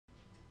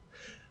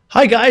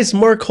Hi guys,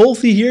 Mark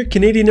Holthe here,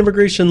 Canadian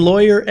immigration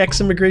lawyer,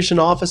 ex-immigration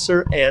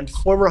officer, and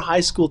former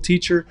high school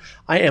teacher.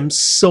 I am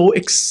so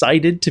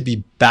excited to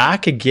be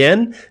back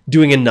again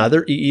doing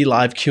another EE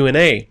Live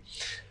Q&A.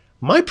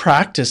 My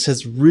practice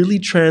has really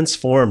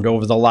transformed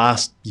over the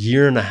last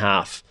year and a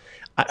half.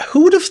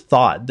 Who would have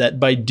thought that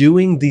by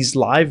doing these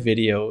live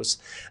videos,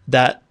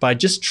 that by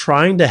just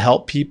trying to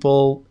help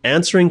people,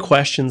 answering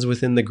questions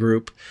within the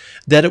group,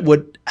 that it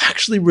would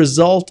actually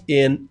result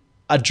in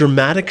a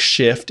dramatic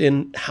shift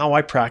in how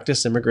I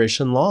practice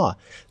immigration law,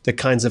 the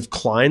kinds of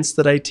clients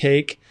that I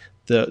take,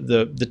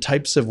 the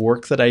types of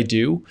work that I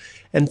do.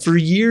 And for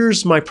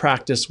years, my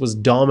practice was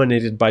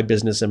dominated by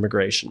business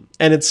immigration,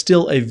 and it's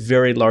still a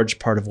very large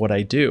part of what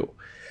I do.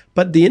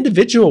 But the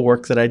individual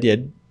work that I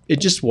did, it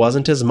just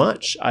wasn't as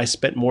much. I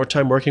spent more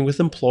time working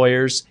with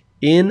employers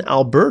in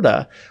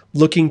Alberta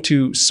looking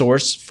to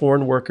source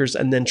foreign workers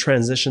and then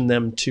transition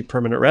them to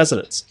permanent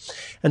residence.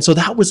 And so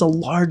that was a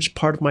large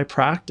part of my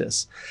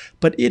practice.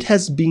 But it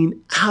has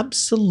been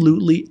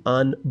absolutely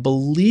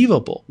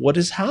unbelievable what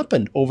has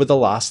happened over the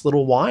last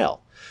little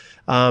while.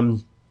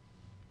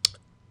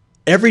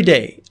 Every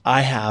day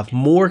I have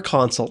more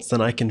consults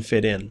than I can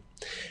fit in.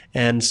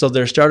 And so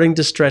they're starting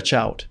to stretch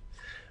out.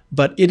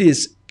 But it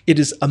is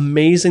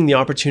amazing the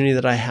opportunity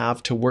that I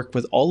have to work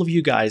with all of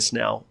you guys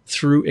now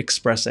through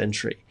Express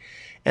Entry.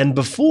 And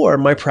before,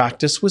 my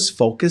practice was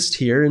focused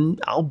here in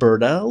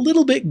Alberta, a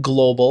little bit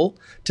global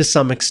to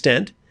some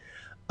extent,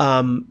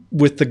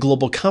 with the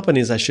global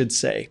companies, I should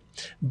say.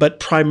 But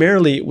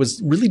primarily, it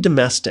was really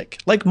domestic.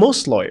 Like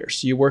most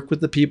lawyers, you work with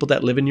the people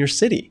that live in your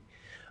city.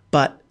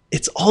 But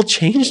it's all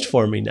changed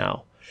for me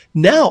now.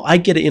 Now I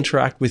get to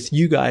interact with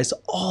you guys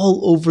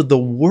all over the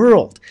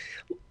world.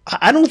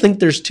 I don't think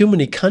there's too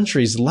many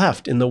countries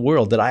left in the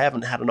world that I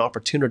haven't had an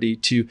opportunity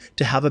to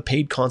have a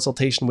paid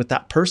consultation with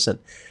that person.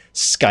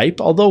 Skype,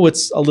 although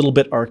it's a little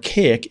bit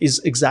archaic, is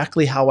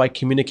exactly how I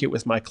communicate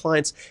with my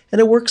clients, and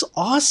it works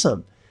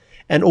awesome.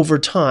 And over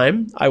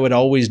time, I would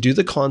always do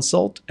the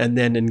consult and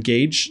then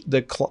engage,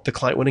 the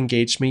client would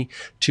engage me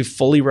to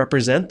fully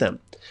represent them.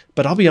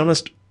 But I'll be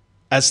honest,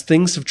 as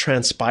things have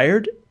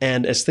transpired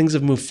and as things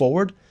have moved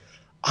forward,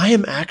 I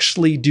am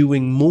actually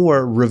doing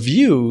more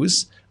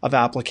reviews of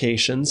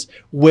applications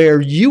where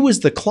you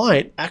as the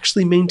client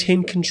actually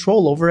maintain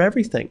control over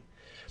everything.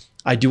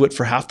 I do it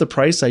for half the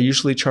price I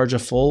usually charge a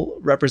full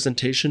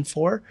representation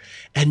for,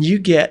 and you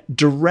get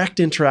direct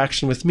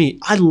interaction with me.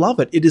 I love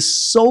it. It is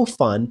so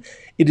fun.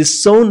 It is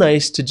so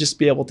nice to just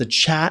be able to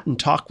chat and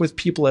talk with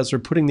people as we're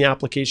putting the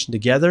application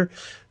together.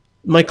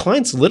 My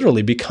clients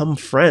literally become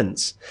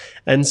friends.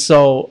 And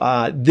so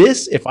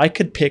this, if I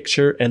could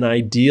picture an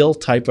ideal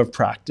type of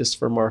practice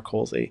for Mark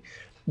Holthe,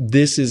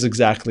 this is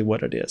exactly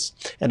what it is.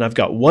 And I've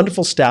got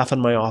wonderful staff in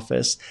my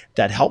office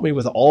that help me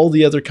with all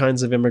the other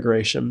kinds of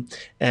immigration.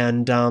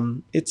 And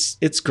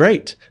it's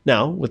great.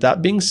 Now, with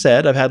that being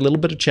said, I've had a little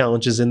bit of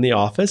challenges in the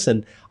office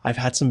and I've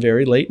had some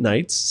very late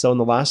nights. So in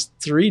the last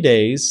 3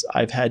 days,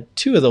 I've had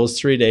 2 of those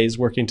 3 days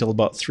working till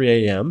about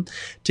 3 a.m.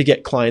 to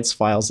get clients'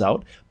 files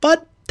out.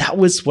 But that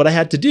was what I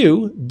had to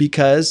do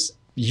because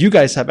you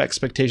guys have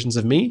expectations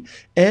of me,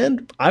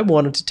 and I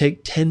wanted to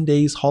take 10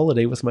 days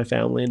holiday with my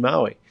family in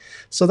Maui.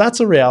 So that's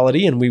a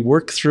reality, and we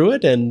work through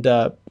it, and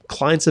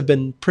clients have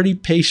been pretty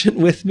patient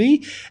with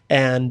me,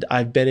 and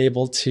I've been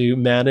able to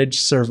manage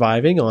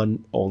surviving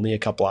on only a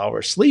couple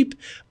hours sleep,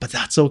 but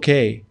that's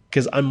okay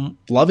because I'm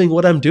loving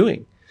what I'm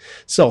doing.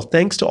 So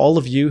thanks to all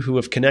of you who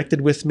have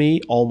connected with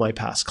me, all my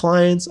past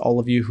clients, all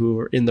of you who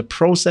are in the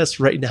process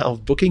right now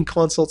of booking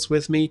consults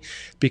with me,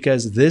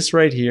 because this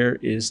right here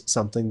is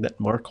something that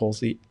Mark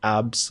Holthe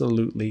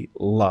absolutely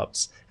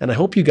loves. And I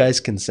hope you guys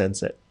can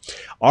sense it.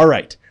 All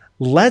right,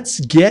 let's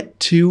get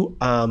to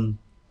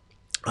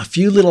a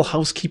few little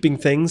housekeeping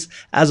things.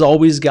 As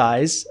always,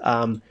 guys,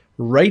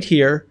 right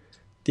here,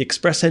 the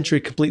Express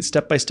Entry Complete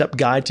Step-by-Step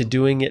Guide to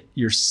Doing It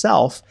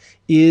Yourself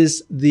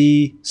is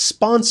the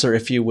sponsor,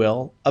 if you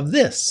will, of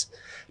this.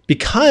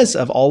 Because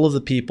of all of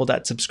the people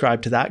that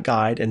subscribe to that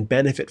guide and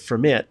benefit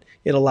from it,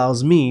 it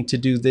allows me to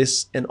do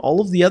this and all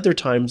of the other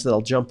times that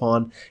I'll jump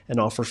on and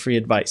offer free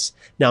advice.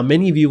 Now,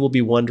 many of you will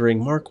be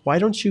wondering, Mark, why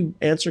don't you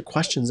answer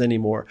questions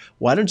anymore?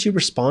 Why don't you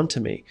respond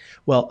to me?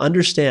 Well,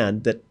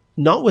 understand that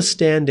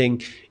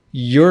notwithstanding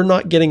you're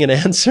not getting an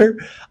answer,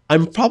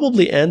 I'm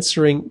probably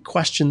answering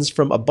questions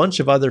from a bunch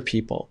of other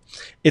people.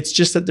 It's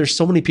just that there's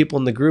so many people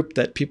in the group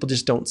that people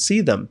just don't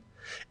see them.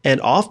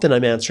 And often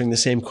I'm answering the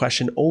same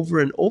question over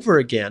and over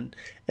again.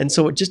 And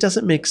so it just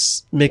doesn't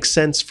make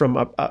sense from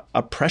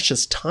a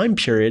precious time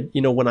period,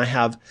 you know, when I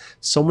have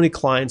so many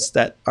clients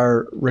that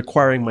are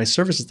requiring my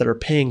services that are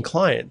paying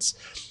clients.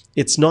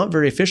 It's not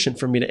very efficient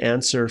for me to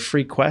answer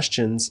free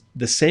questions,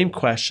 the same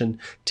question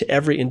to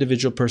every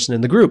individual person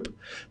in the group.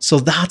 So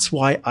that's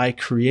why I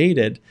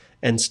created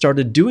and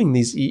started doing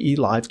these EE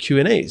Live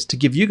Q&As to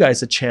give you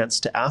guys a chance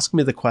to ask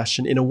me the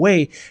question in a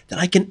way that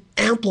I can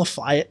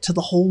amplify it to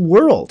the whole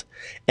world.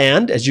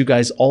 And as you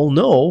guys all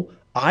know,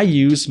 I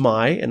use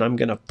and I'm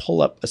going to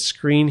pull up a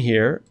screen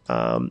here.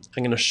 I'm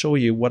going to show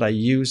you what I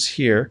use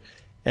here.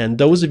 And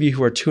those of you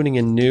who are tuning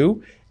in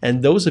new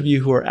And those of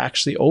you who are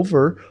actually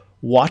over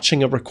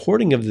watching a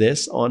recording of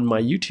this on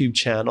my YouTube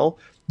channel,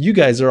 you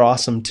guys are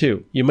awesome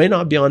too. You may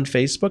not be on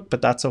Facebook,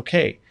 but that's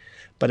okay.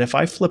 But if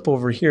I flip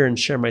over here and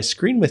share my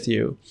screen with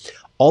you,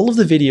 all of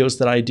the videos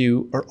that I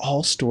do are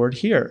all stored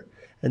here.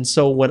 And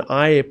so when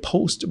I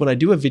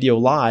do a video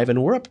live,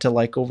 and we're up to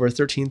like over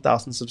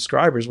 13,000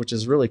 subscribers, which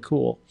is really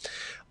cool,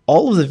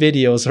 all of the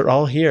videos are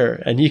all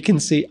here. And you can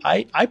see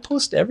I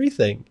post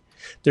everything.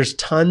 There's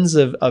tons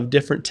of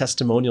different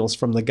testimonials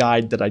from the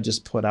guide that I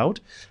just put out.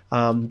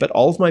 But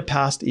all of my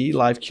past EE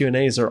Live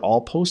Q&As are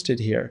all posted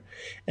here.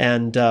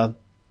 And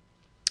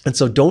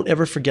so don't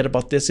ever forget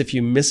about this. If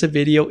you miss a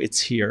video, it's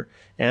here.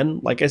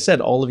 And like I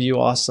said, all of you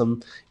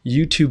awesome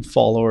YouTube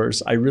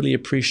followers, I really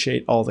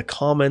appreciate all the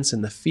comments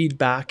and the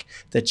feedback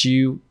that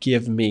you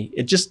give me.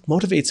 It just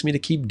motivates me to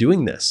keep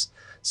doing this.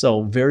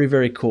 So very,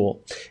 very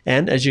cool.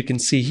 And as you can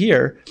see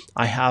here,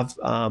 I have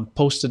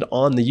posted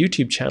on the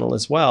YouTube channel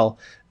as well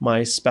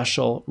my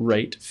special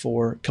rate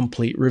for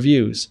complete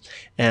reviews.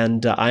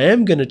 And I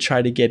am going to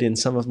try to get in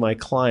some of my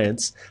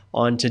clients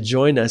on to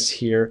join us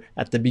here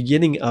at the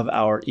beginning of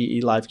our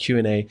EE Live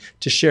Q&A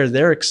to share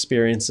their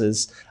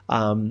experiences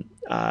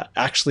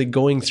actually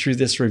going through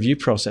this review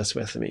process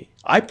with me.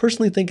 I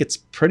personally think it's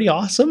pretty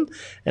awesome,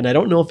 and I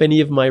don't know if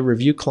any of my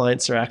review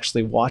clients are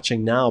actually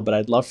watching now, but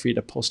I'd love for you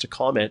to post a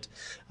comment.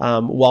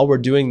 While we're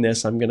doing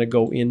this, I'm going to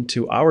go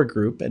into our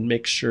group and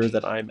make sure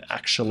that I'm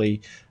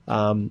actually,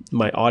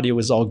 my audio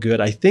is all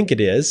good. I think it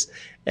is,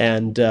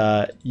 and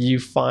you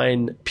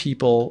find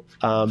people,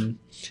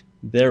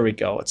 there we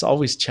go. It's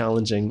always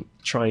challenging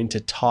trying to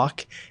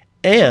talk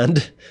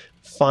and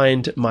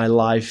find my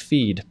live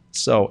feed.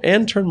 So,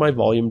 and turn my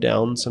volume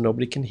down so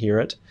nobody can hear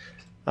it.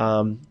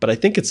 But I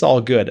think it's all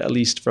good, at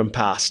least from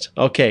past.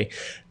 Okay,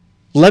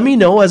 let me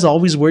know, as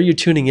always, where you're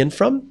tuning in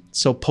from.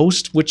 So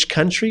post which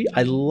country.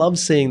 I love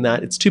saying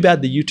that. It's too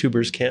bad the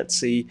YouTubers can't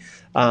see,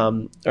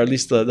 or at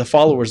least the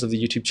followers of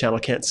the YouTube channel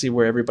can't see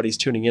where everybody's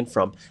tuning in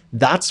from.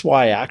 That's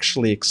why I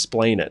actually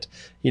explain it.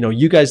 You know,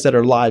 you guys that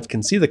are live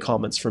can see the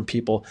comments from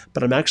people,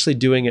 but I'm actually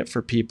doing it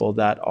for people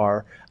that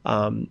are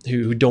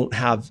who don't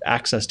have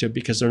access to it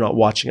because they're not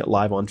watching it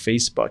live on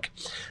Facebook.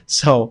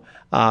 So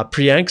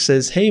Priyank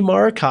says, hey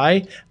Mark,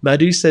 hi.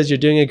 Madhu says, you're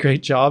doing a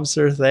great job,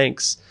 sir.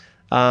 Thanks.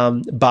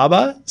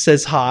 Baba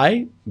says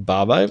hi.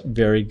 Baba,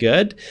 very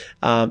good.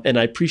 And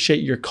I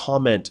appreciate your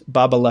comment.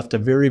 Baba left a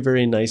very,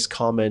 very nice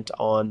comment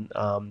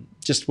on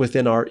just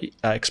within our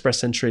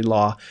Express Entry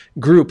Law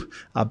group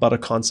about a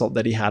consult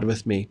that he had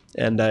with me.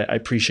 And I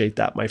appreciate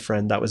that, my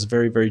friend. That was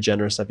very, very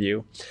generous of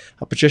you.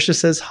 Patricia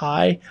says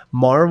hi.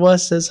 Marwa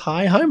says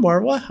hi. Hi,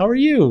 Marwa. How are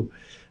you?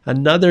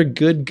 Another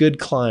good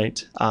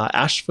client.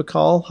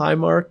 Ashfaqal, hi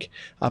Mark.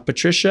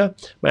 Patricia,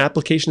 my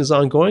application is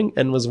ongoing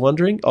and was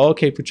wondering,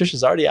 okay,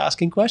 Patricia's already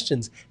asking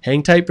questions.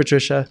 Hang tight,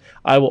 Patricia.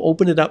 I will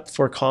open it up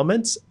for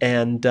comments,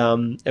 and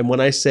when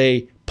I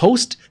say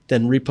post,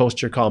 then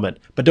repost your comment.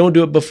 But don't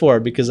do it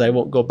before because I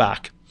won't go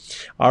back.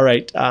 All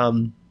right.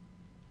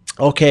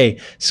 Okay,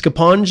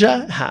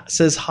 Skapanja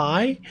says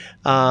hi.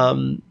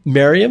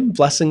 Miriam,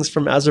 blessings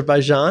from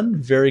Azerbaijan.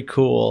 Very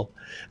cool.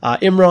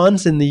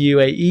 Imran's in the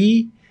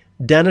UAE.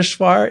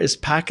 Danishwar is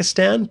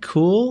Pakistan.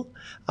 Cool.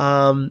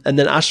 And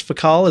then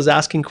Ashfaqal is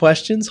asking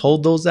questions.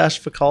 Hold those,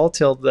 Ashfaqal,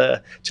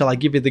 till I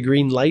give you the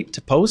green light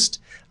to post.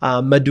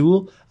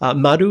 Madhu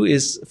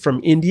is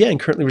from India and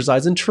currently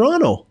resides in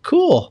Toronto.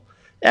 Cool.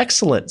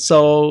 Excellent.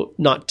 So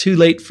not too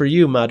late for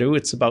you, Madhu.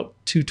 It's about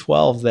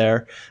 2:12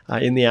 there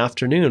in the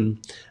afternoon.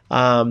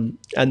 And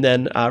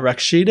then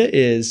Rakshita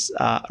is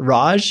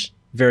Raj.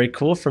 Very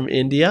cool, from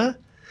India.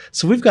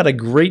 So we've got a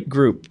great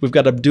group. We've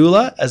got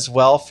Abdullah as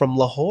well from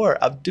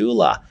Lahore.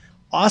 Abdullah,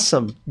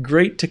 awesome.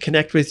 Great to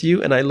connect with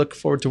you, and I look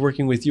forward to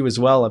working with you as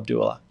well,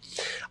 Abdullah.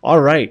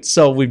 All right,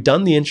 so we've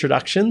done the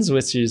introductions,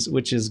 which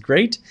is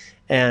great.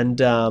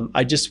 And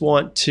I just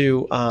want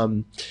to,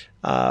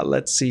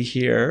 let's see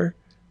here.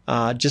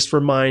 Just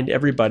remind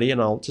everybody,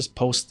 and I'll just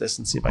post this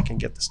and see if I can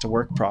get this to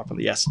work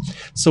properly. Yes.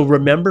 So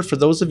remember, for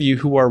those of you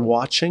who are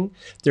watching,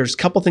 there's a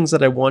couple things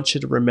that I want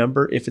you to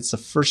remember if it's the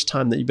first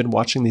time that you've been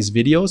watching these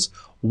videos.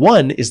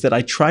 One is that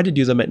I try to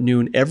do them at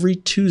noon every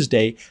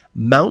Tuesday,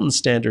 Mountain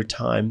Standard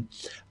Time,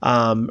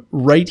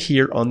 right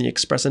here on the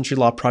Express Entry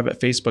Law private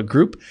Facebook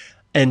group.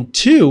 And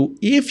two,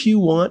 if you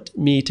want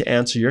me to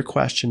answer your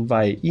question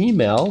via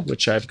email,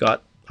 which I've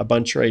got a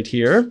bunch right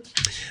here,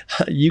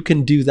 you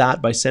can do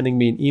that by sending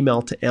me an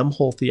email to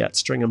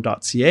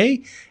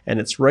mholthy@stringham.ca, and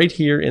it's right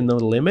here in the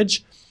little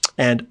image.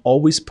 And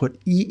always put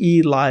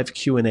EE Live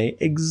Q&A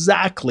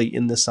exactly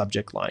in the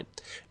subject line,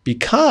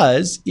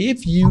 because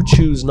if you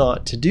choose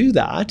not to do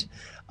that,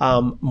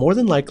 more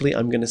than likely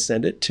I'm going to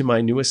send it to my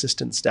new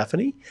assistant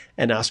Stephanie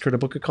and ask her to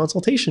book a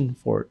consultation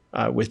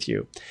with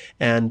you.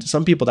 And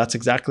some people, that's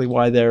exactly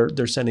why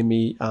they're sending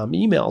me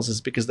emails, is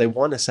because they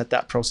want to set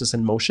that process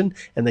in motion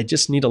and they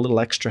just need a little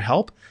extra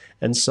help.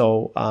 And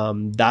so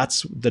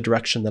that's the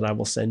direction that I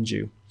will send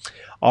you.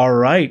 All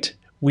right.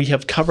 we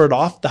have covered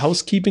off the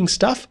housekeeping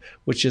stuff,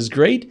 which is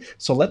great.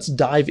 So let's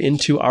dive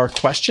into our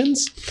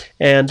questions.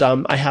 And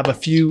I have a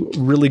few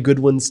really good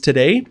ones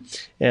today.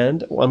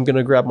 And I'm going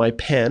to grab my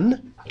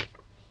pen.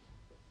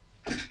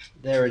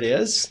 There it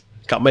is.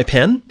 Got my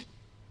pen.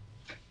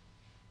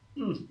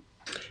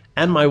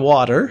 And my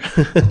water,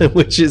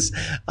 which is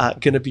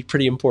going to be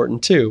pretty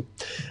important too.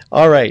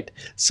 All right.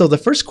 So the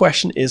first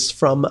question is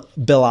from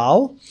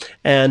Bilal.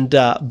 And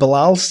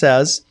Bilal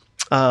says,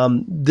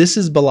 this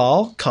is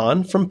Bilal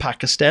Khan from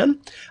Pakistan.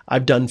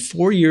 I've done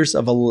 4 years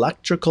of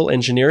electrical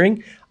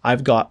engineering.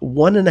 I've got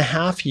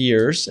 1.5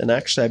 years, and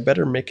actually I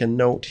better make a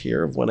note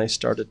here of when I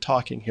started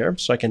talking here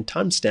so I can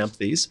timestamp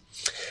these.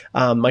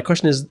 My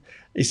question is,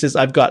 he says,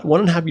 I've got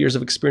 1.5 years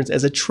of experience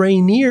as a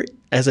trainee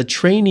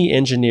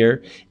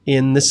engineer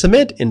in the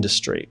cement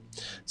industry.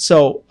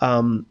 So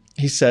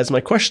he says,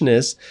 my question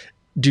is,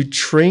 do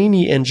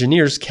trainee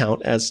engineers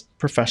count as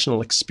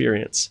professional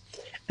experience?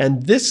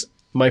 And this,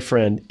 my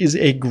friend, is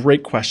a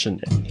great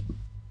question.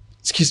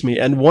 Excuse me,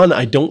 and one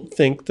I don't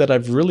think that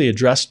I've really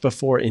addressed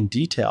before in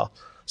detail.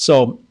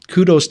 So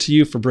kudos to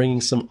you for bringing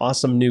some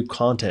awesome new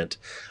content.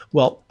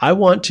 Well, I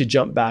want to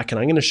jump back and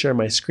I'm going to share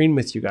my screen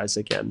with you guys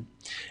again.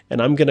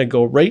 And I'm going to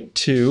go right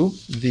to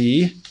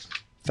the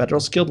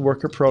Federal Skilled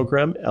Worker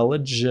Program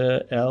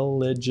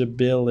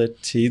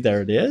eligibility.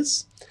 There it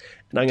is.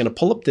 And I'm going to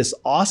pull up this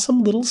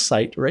awesome little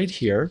site right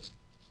here.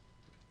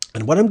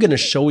 And what I'm going to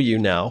show you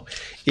now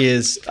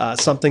is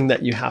something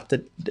that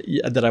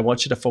I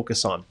want you to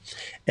focus on.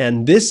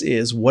 And this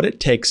is what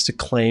it takes to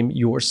claim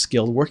your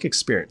skilled work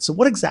experience. So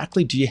what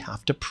exactly do you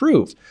have to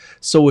prove?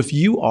 So if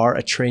you are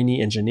a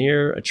trainee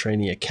engineer, a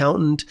trainee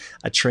accountant,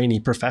 a trainee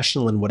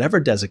professional in whatever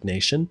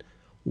designation,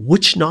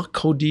 which NOC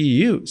code do you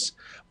use?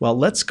 Well,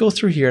 let's go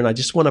through here, and I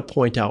just want to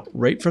point out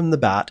right from the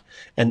bat,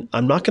 and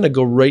I'm not going to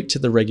go right to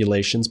the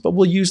regulations, but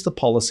we'll use the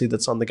policy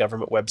that's on the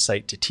government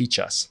website to teach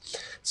us.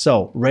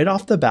 So right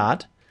off the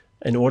bat,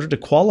 in order to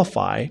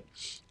qualify,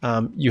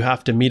 you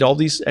have to meet all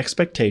these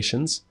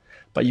expectations,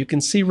 but you can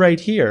see right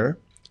here,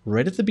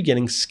 right at the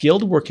beginning,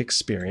 skilled work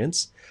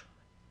experience.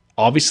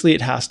 Obviously,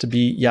 it has to be,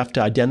 you have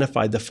to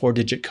identify the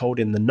 4-digit code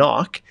in the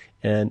NOC,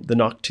 and the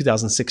NOC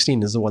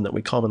 2016 is the one that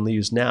we commonly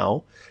use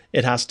now.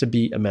 It has to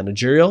be a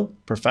managerial,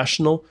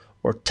 professional,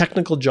 or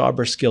technical job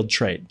or skilled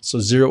trade. So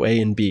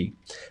 0A and B.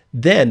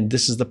 Then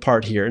this is the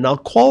part here, and I'll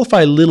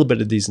qualify a little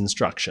bit of these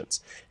instructions.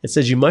 It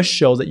says you must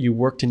show that you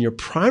worked in your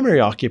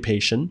primary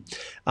occupation.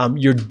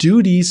 Your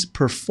duties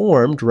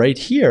performed right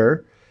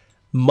here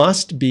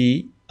must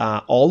be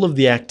all of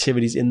the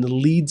activities in the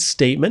lead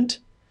statement,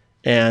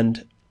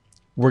 and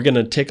we're going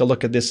to take a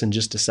look at this in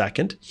just a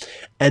second.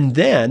 And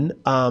then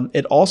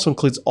it also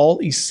includes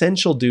all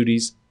essential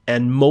duties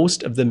and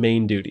most of the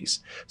main duties.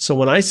 So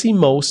when I see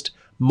most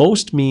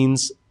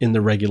means in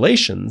the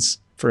regulations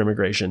for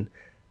immigration,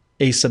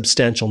 a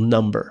substantial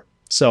number.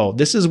 So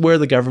this is where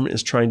the government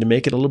is trying to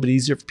make it a little bit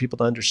easier for people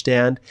to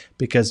understand,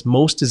 because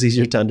most is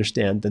easier to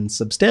understand than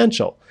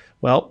substantial.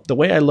 Well, the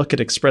way I look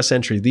at express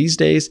entry these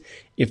days,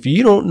 if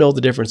you don't know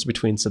the difference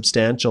between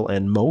substantial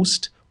and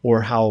most,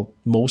 or how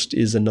most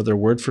is another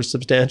word for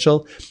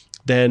substantial,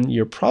 then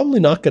you're probably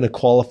not going to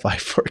qualify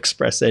for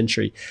express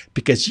entry,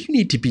 because you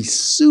need to be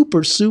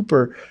super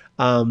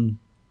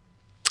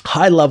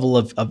high level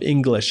of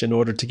English in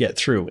order to get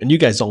through. And you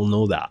guys all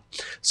know that.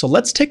 So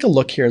let's take a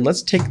look here, and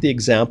let's take the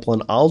example,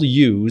 and I'll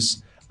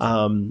use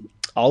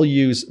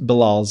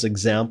Bilal's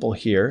example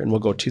here, and we'll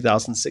go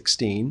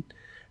 2016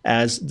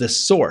 as the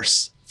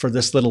source for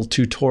this little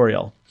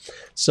tutorial.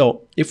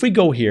 So if we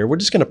go here, we're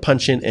just going to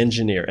punch in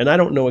engineer, and I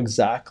don't know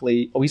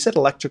exactly, he said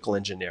electrical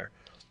engineer.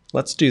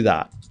 Let's do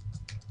that.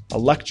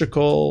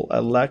 Electrical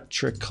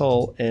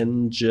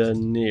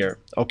engineer.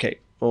 Okay.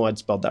 Oh, I'd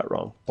spelled that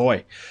wrong.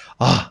 Boy,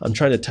 I'm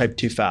trying to type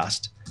too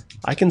fast.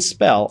 I can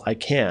spell, I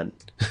can.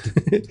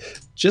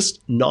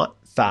 Just not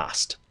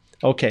fast.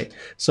 Okay,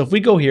 so if we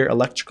go here,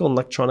 electrical and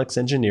electronics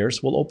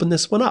engineers, we'll open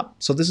this one up.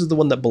 So this is the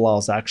one that Bilal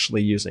is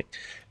actually using.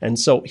 And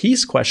so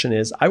his question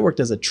is, I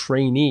worked as a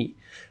trainee.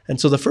 And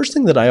so the first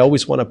thing that I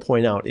always want to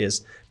point out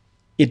is,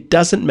 it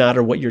doesn't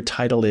matter what your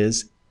title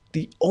is.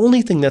 The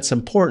only thing that's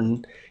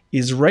important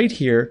is right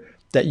here,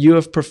 that you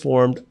have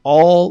performed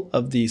all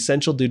of the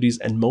essential duties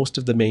and most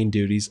of the main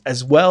duties,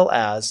 as well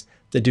as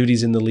the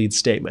duties in the lead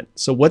statement.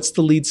 So what's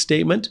the lead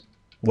statement?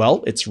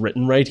 Well, it's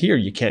written right here.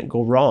 You can't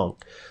go wrong.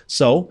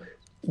 So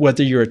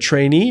whether you're a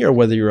trainee or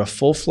whether you're a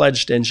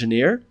full-fledged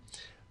engineer,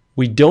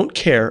 we don't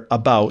care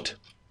about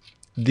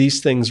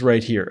these things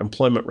right here,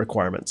 employment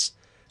requirements.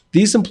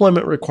 These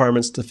employment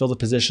requirements to fill the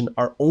position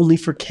are only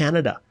for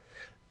Canada.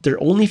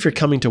 They're only if you're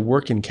coming to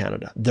work in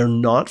Canada. They're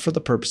not for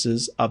the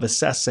purposes of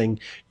assessing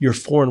your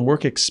foreign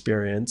work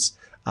experience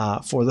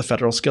for the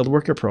Federal Skilled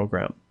Worker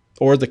Program,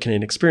 or the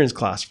Canadian Experience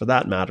class for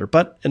that matter.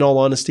 But in all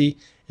honesty,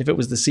 if it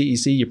was the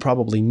CEC, you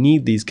probably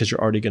need these because you're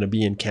already going to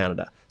be in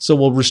Canada. So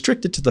we'll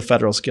restrict it to the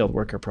Federal Skilled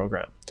Worker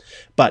Program.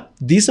 But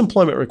these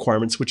employment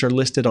requirements, which are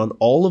listed on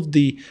all of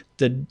the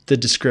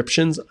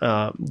descriptions,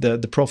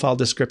 the profile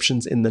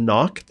descriptions in the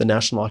NOC, the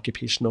National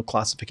Occupational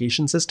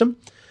Classification System.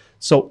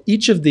 So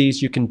each of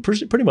these, you can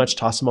pretty much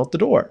toss them out the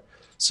door.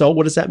 So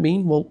what does that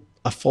mean? Well,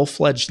 a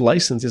full-fledged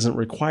license isn't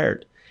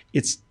required.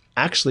 It's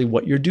actually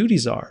what your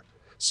duties are.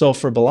 So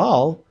for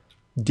Bilal,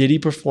 did he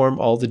perform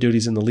all the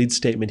duties in the lead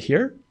statement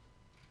here?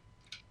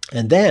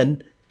 And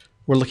then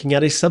we're looking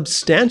at a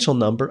substantial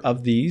number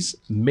of these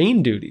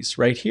main duties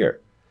right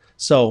here.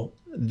 So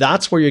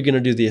that's where you're going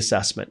to do the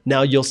assessment.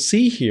 Now you'll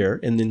see here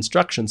in the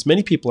instructions,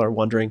 many people are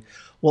wondering,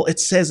 well, it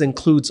says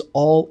includes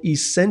all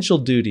essential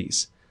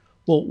duties.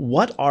 Well,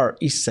 what are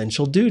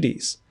essential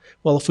duties?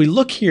 Well, if we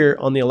look here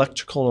on the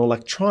electrical and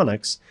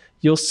electronics,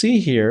 you'll see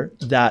here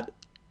that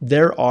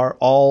there are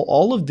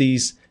all of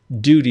these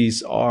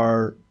duties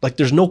are like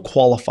there's no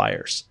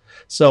qualifiers.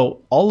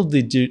 So all of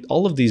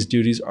these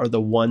duties are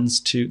the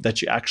ones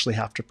that you actually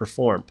have to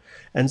perform.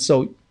 And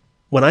so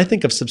when I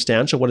think of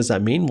substantial, what does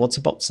that mean? Well, it's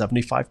about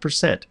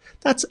 75%.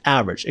 That's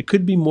average. It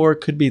could be more,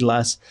 it could be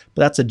less,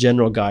 but that's a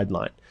general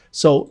guideline.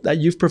 So that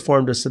you've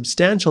performed a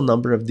substantial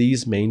number of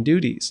these main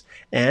duties.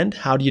 And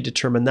how do you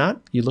determine that?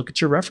 You look at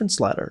your reference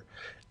letter.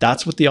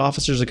 That's what the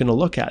officers are going to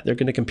look at. They're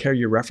going to compare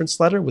your reference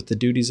letter with the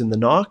duties in the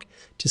NOC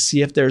to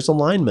see if there's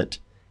alignment.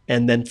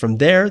 And then from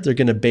there, they're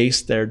going to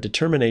base their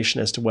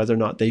determination as to whether or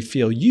not they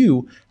feel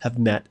you have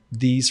met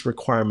these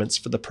requirements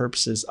for the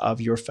purposes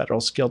of your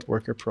Federal Skilled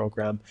Worker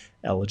Program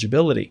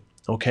eligibility.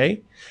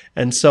 Okay?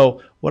 And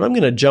so what I'm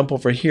going to jump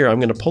over here, I'm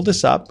going to pull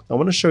this up. I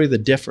want to show you the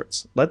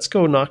difference. Let's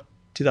go NOC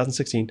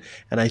 2016.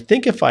 And I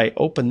think if I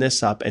open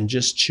this up and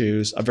just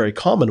choose a very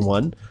common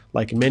one,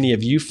 like many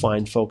of you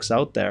find folks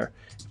out there,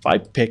 if I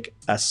pick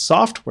a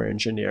software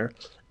engineer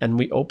and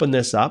we open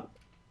this up,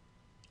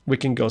 we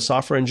can go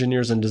software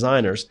engineers and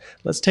designers.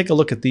 Let's take a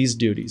look at these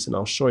duties and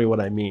I'll show you what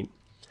I mean.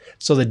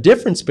 So the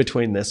difference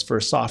between this for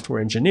a software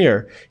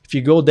engineer, if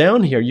you go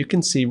down here, you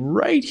can see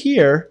right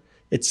here,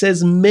 it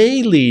says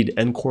may lead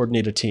and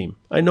coordinate a team.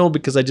 I know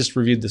because I just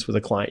reviewed this with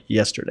a client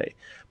yesterday,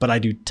 but I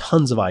do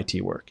tons of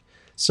IT work.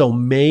 So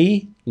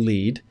may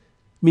lead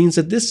means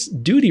that this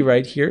duty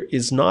right here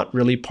is not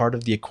really part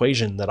of the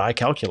equation that I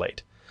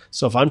calculate.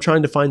 So if I'm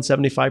trying to find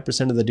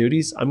 75% of the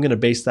duties, I'm going to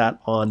base that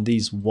on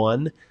these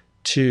 1,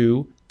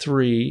 2,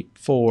 3,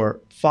 4,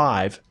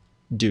 5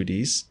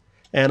 duties.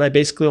 And I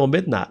basically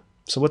omit that.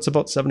 So what's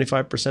about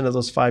 75% of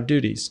those 5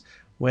 duties?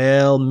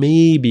 Well,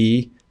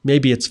 maybe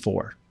it's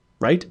 4,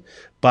 right?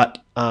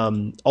 But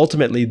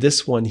ultimately,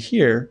 this one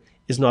here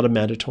is not a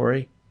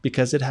mandatory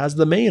because it has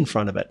the may in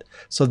front of it.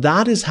 So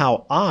that is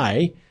how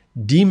I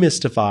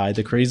demystify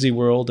the crazy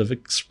world of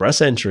express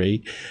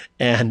entry,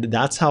 and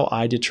that's how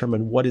I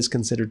determine what is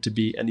considered to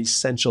be an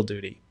essential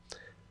duty.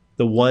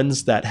 The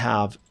ones that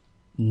have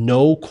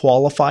no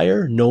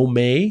qualifier, no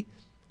may,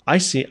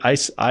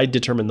 I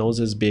determine those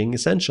as being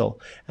essential,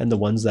 and the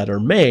ones that are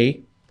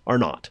may are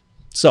not.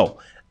 So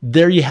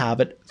there you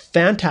have it.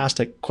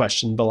 Fantastic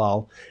question,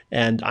 Bilal,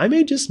 and I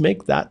may just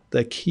make that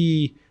the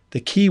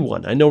key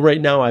one. I know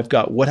right now I've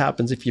got what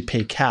happens if you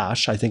pay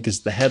cash, I think is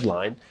the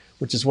headline,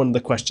 which is one of the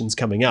questions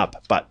coming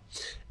up. But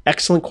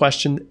excellent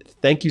question.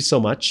 Thank you so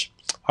much.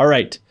 All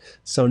right.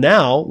 So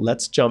now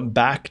let's jump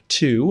back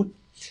to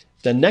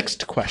the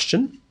next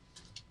question.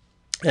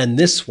 And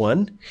this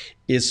one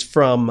is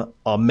from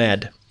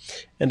Ahmed.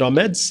 And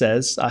Ahmed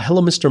says,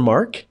 hello, Mr.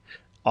 Mark.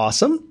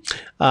 Awesome.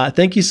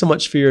 Thank you so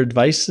much for your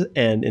advice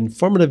and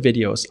informative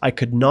videos. I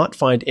could not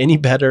find any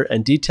better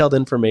and detailed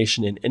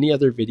information in any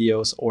other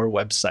videos or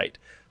website.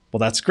 Well,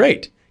 that's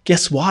great.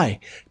 Guess why?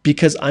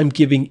 Because I'm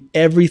giving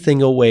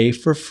everything away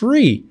for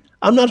free.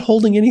 I'm not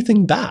holding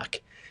anything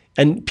back.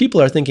 And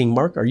people are thinking,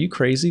 Mark, are you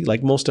crazy?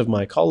 Like most of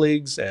my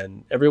colleagues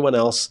and everyone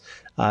else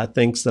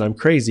thinks that I'm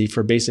crazy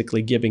for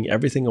basically giving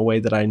everything away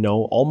that I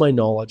know, all my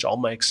knowledge, all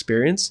my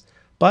experience.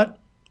 But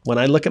when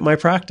I look at my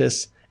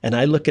practice and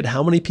I look at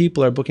how many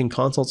people are booking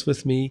consults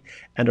with me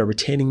and are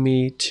retaining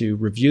me to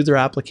review their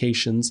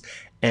applications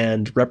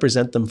and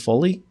represent them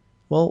fully,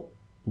 well,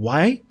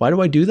 why? Why do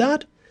I do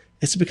that?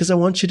 It's because I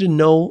want you to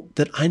know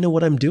that I know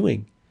what I'm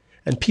doing.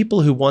 And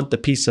people who want the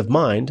peace of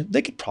mind,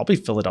 they could probably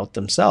fill it out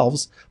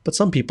themselves, but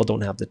some people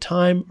don't have the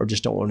time or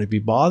just don't want to be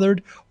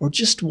bothered or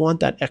just want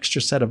that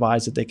extra set of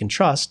eyes that they can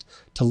trust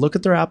to look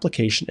at their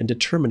application and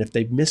determine if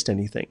they've missed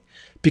anything.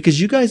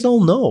 Because you guys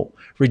all know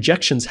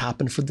rejections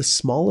happen for the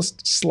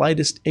smallest,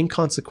 slightest,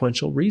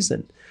 inconsequential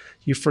reason.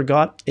 You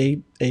forgot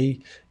a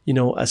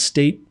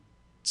state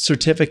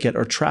certificate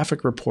or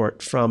traffic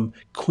report from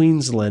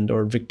Queensland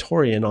or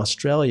Victoria in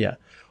Australia,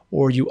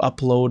 or you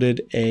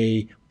uploaded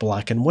a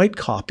black and white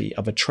copy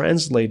of a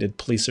translated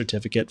police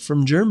certificate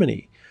from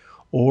Germany,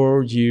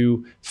 or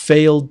you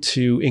failed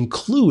to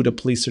include a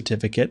police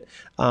certificate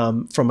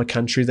from a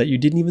country that you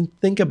didn't even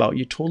think about,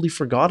 you totally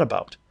forgot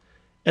about,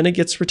 and it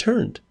gets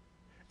returned.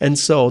 And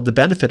so the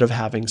benefit of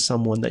having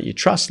someone that you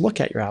trust look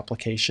at your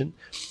application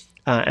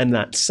and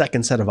that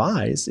second set of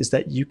eyes is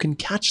that you can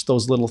catch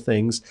those little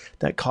things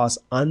that cause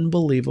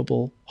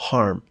unbelievable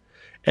harm.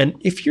 And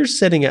if you're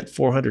sitting at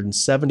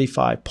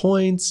 475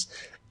 points,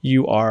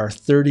 you are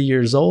 30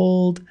 years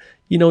old,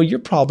 you're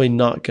probably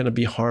not going to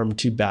be harmed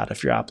too bad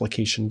if your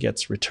application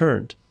gets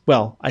returned.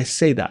 Well, I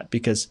say that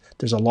because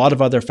there's a lot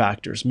of other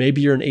factors.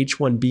 Maybe you're an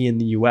H-1B in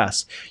the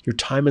US. Your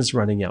time is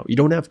running out. You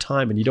don't have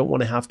time and you don't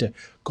want to have to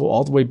go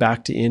all the way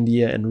back to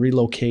India and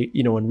relocate,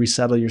 and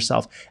resettle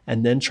yourself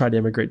and then try to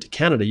immigrate to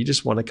Canada. You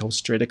just want to go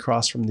straight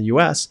across from the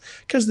US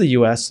because the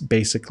US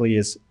basically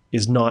is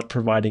not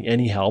providing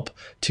any help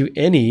to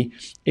any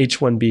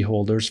H-1B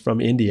holders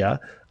from India.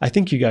 I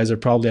think you guys are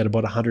probably at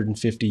about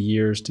 150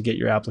 years to get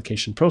your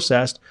application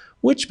processed,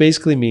 which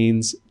basically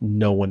means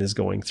no one is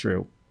going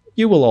through.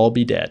 You will all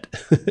be dead.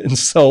 And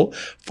so,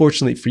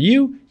 fortunately for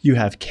you, you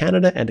have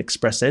Canada and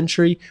Express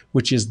Entry,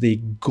 which is the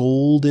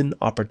golden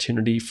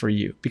opportunity for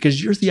you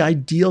because you're the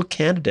ideal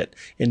candidate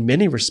in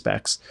many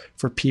respects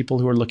for people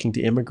who are looking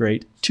to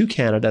immigrate to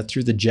Canada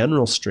through the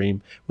general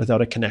stream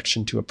without a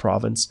connection to a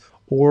province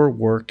or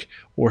work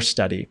or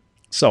study.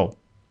 So,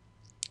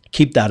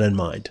 keep that in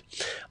mind.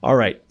 All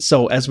right.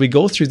 So, as we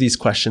go through these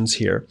questions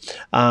here,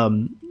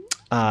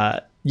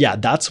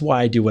 that's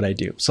why I do what I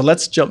do. So,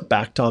 let's jump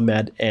back to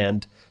Ahmed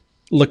and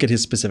look at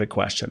his specific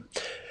question.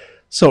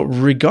 So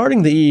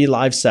regarding the EE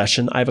Live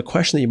session, I have a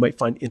question that you might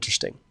find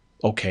interesting.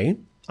 Okay,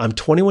 I'm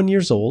 21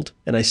 years old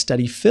and I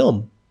study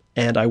film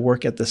and I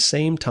work at the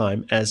same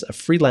time as a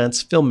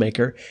freelance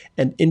filmmaker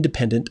and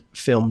independent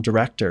film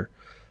director.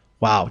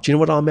 Wow, do you know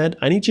what, Ahmed?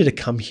 I need you to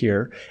come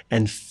here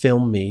and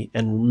film me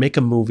and make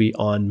a movie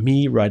on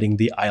me writing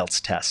the IELTS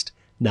test.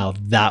 Now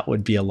that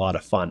would be a lot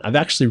of fun. I've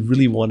actually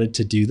really wanted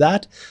to do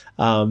that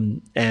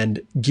and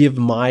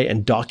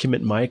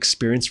document my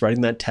experience writing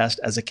that test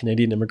as a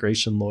Canadian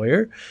immigration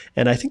lawyer.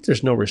 And I think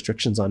there's no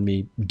restrictions on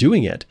me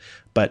doing it,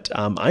 but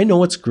I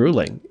know it's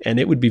grueling and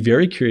it would be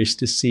very curious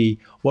to see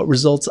what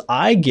results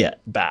I get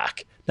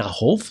back. Now,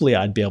 hopefully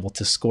I'd be able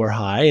to score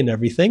high and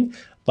everything,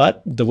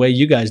 but the way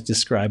you guys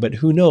describe it,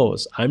 who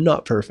knows? I'm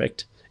not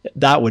perfect.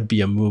 That would be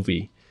a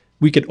movie.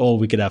 We could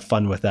have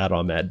fun with that,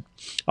 Ahmed.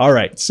 All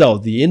right, so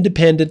the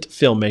independent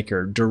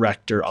filmmaker,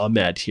 director,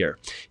 Ahmed here.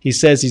 He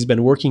says he's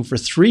been working for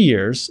 3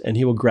 years and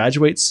he will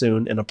graduate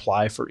soon and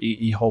apply for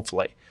EE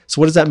hopefully.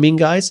 So what does that mean,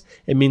 guys?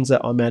 It means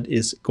that Ahmed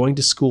is going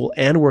to school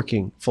and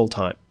working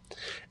full-time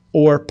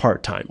or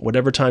part-time,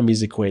 whatever time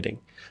he's equating.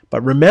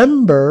 But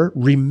remember,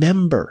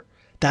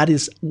 that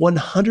is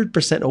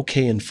 100%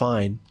 okay and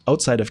fine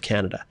outside of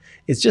Canada.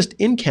 It's just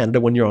in Canada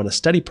when you're on a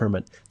study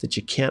permit that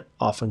you can't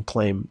often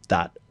claim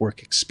that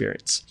work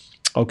experience.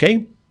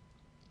 Okay?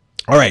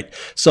 All right.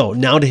 So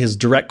now to his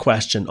direct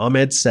question.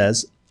 Ahmed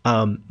says,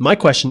 my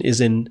question is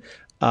in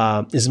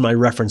my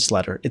reference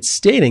letter. It's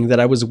stating that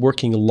I was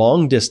working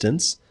long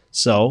distance,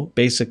 so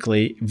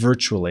basically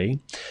virtually,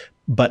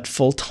 but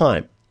full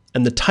time.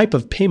 And the type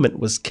of payment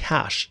was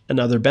cash and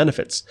other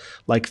benefits,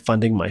 like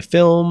funding my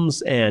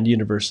films and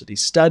university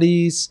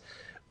studies.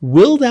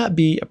 Will that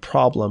be a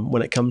problem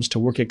when it comes to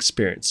work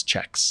experience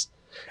checks?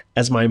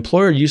 As my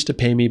employer used to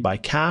pay me by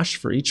cash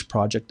for each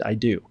project I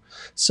do.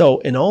 So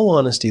in all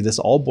honesty, this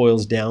all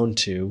boils down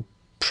to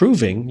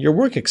proving your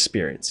work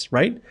experience,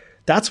 right?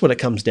 That's what it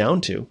comes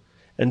down to.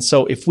 And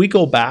so if we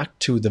go back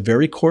to the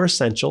very core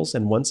essentials,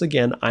 and once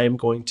again,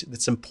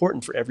 it's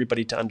important for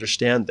everybody to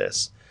understand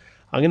this.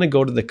 I'm going to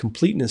go to the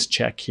completeness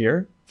check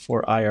here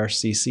for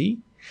IRCC,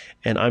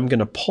 and I'm going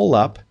to pull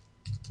up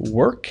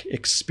work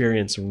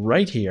experience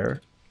right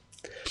here.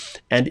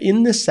 And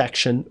in this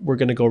section, we're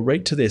going to go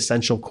right to the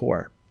essential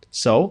core.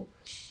 So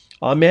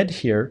Ahmed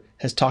here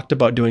has talked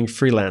about doing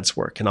freelance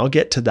work, and I'll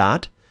get to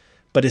that.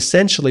 But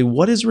essentially,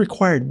 what is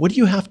required? What do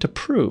you have to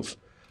prove?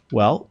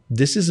 Well,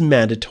 this is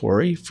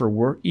mandatory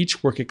for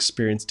each work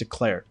experience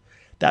declared.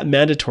 That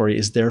mandatory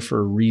is there for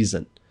a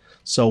reason.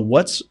 So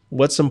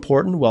what's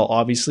important? Well,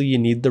 obviously, you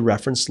need the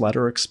reference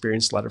letter or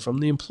experience letter from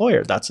the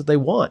employer. That's what they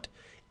want.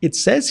 It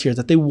says here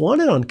that they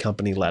want it on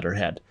company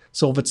letterhead.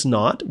 So if it's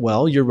not,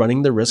 well, you're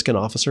running the risk an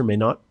officer may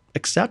not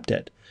accept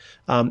it.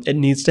 It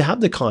needs to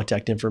have the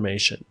contact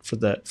information for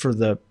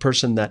the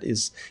person that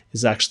is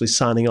actually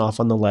signing off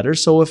on the letter.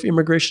 So if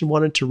immigration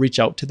wanted to reach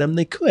out to them,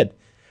 they could.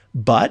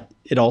 But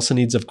it also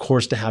needs, of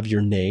course, to have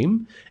your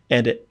name.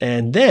 And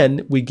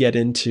then we get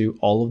into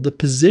all of the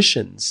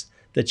positions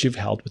that you've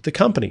held with the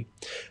company.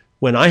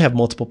 When I have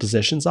multiple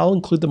positions, I'll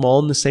include them all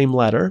in the same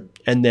letter,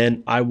 and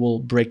then I will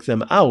break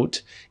them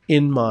out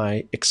in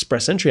my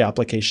Express Entry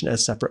application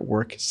as separate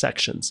work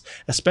sections,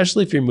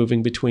 especially if you're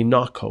moving between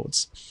knock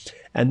codes.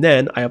 And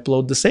then I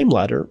upload the same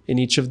letter in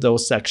each of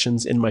those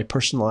sections in my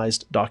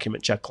personalized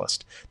document checklist.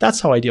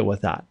 That's how I deal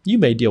with that. You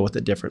may deal with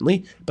it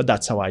differently, but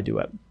that's how I do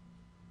it.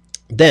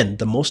 Then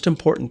the most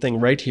important thing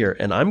right here,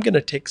 and I'm going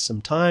to take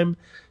some time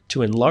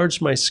to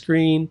enlarge my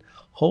screen.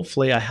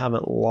 Hopefully I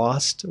haven't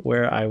lost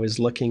where I was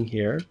looking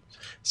here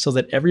so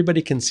that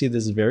everybody can see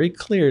this very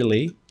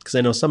clearly, because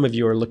I know some of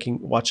you are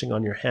watching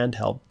on your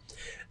handheld.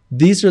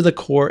 These are the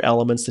core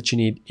elements that you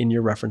need in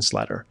your reference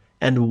letter.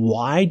 And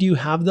why do you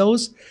have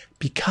those?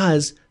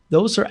 Because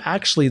those are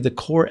actually the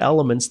core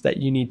elements that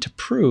you need to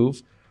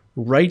prove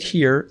right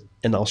here,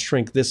 and I'll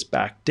shrink this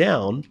back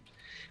down,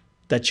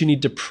 that you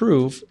need to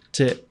prove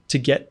to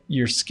get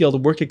your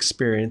skilled work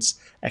experience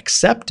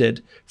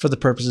accepted for the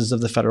purposes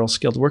of the Federal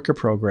Skilled Worker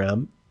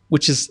Program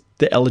which is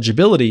the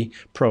eligibility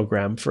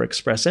program for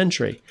express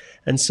entry.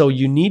 And so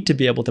you need to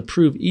be able to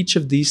prove each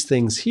of these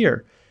things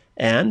here.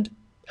 And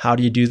how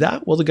do you do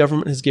that? Well, the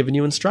government has given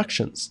you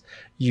instructions.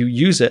 You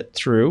use it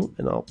through,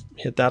 and I'll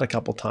hit that a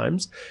couple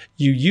times,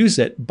 you use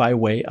it by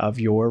way of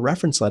your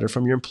reference letter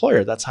from your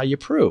employer. That's how you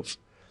prove.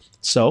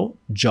 So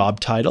job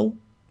title,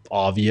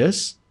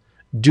 obvious.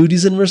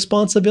 Duties and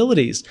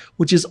responsibilities,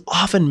 which is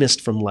often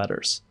missed from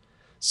letters.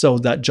 So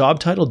that job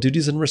title,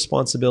 duties and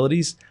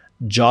responsibilities,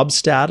 job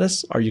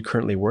status, are you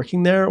currently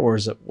working there, or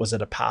was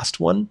it a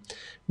past one?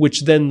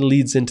 Which then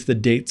leads into the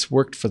dates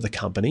worked for the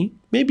company.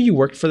 Maybe you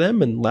worked for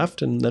them and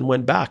left and then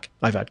went back.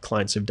 I've had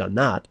clients who've done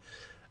that.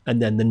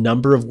 And then the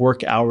number of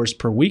work hours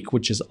per week,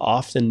 which is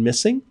often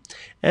missing.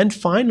 And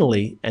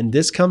finally, and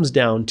this comes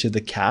down to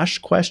the cash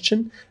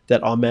question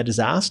that Ahmed has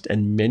asked,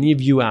 and many of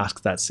you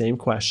ask that same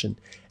question,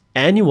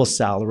 annual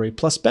salary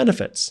plus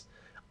benefits.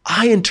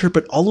 I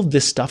interpret all of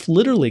this stuff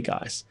literally,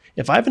 guys.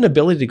 If I have an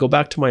ability to go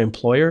back to my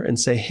employer and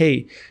say,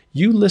 hey,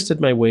 you listed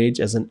my wage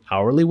as an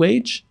hourly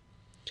wage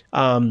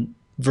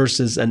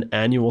versus an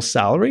annual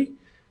salary,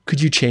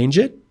 could you change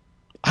it?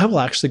 I will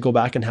actually go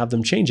back and have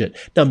them change it.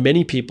 Now,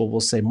 many people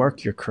will say,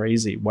 Mark, you're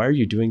crazy. Why are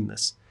you doing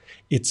this?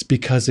 It's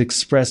because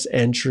express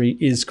entry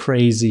is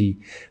crazy.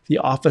 The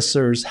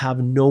officers have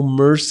no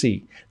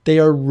mercy. They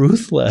are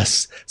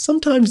ruthless.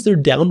 Sometimes they're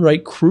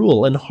downright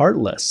cruel and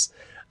heartless.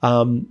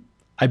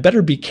 I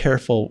better be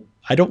careful.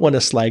 I don't want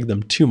to slag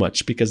them too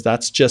much because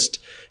that's just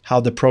how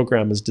the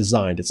program is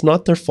designed. It's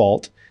not their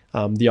fault.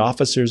 The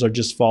officers are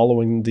just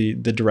following the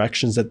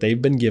directions that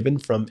they've been given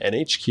from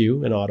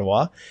NHQ in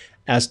Ottawa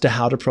as to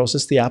how to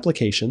process the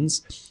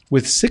applications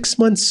with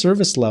 6-month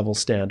service level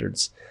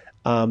standards.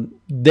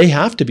 They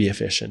have to be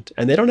efficient,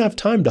 and they don't have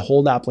time to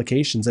hold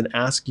applications and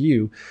ask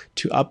you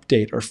to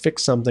update or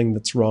fix something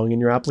that's wrong in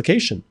your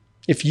application.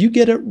 If you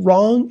get it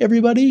wrong,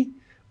 everybody,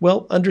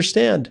 well,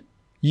 understand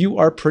you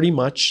are pretty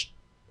much,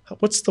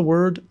 what's the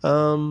word?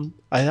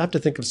 I have to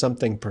think of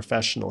something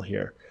professional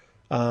here.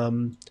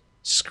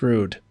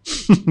 Screwed,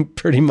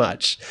 pretty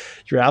much.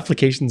 Your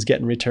application's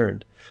getting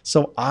returned.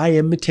 So I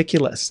am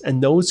meticulous,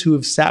 and those who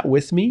have sat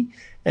with me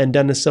and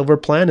done a silver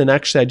plan, and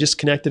actually I just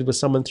connected with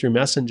someone through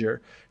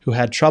Messenger who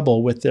had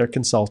trouble with their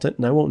consultant,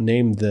 and I won't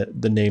name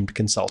the named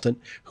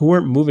consultant, who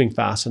weren't moving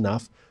fast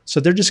enough.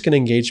 So they're just going to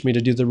engage me to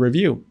do the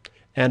review.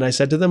 And I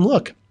said to them,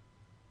 look,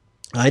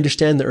 I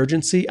understand the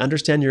urgency,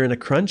 understand you're in a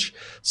crunch,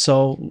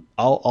 so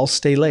I'll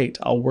stay late.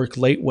 I'll work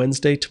late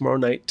Wednesday, tomorrow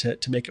night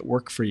to make it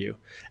work for you.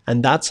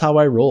 And that's how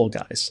I roll,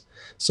 guys.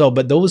 So,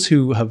 but those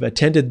who have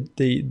attended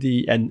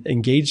and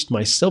engaged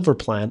my silver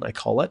plan, I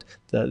call it,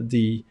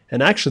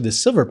 and actually the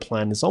silver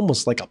plan is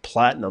almost like a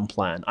platinum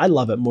plan. I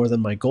love it more than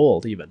my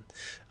gold even.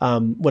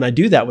 When I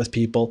do that with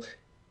people,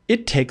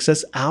 it takes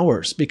us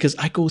hours because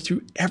I go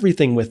through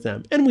everything with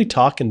them, and we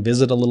talk and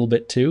visit a little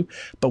bit too,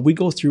 but we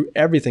go through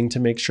everything to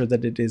make sure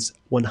that it is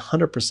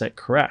 100%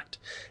 correct.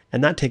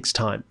 And that takes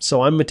time.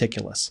 So I'm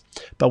meticulous.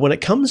 But when it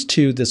comes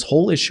to this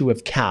whole issue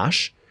of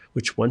cash,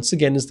 which once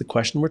again is the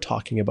question we're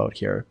talking about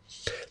here,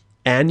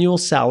 annual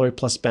salary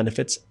plus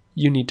benefits,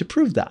 you need to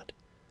prove that.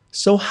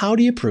 So how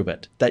do you prove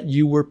it? That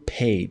you were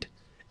paid.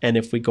 And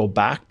if we go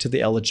back to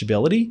the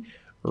eligibility,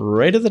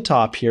 right at the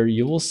top here,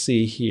 you will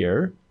see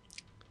here,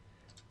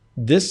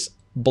 this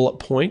bullet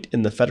point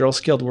in the Federal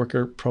Skilled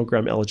Worker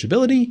Program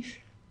eligibility,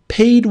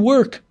 paid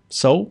work.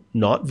 So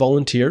not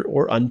volunteer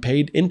or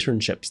unpaid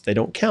internships. They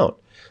don't count.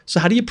 So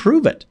how do you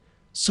prove it?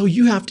 So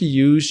you have to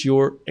use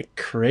your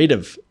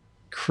creative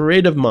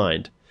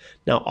mind.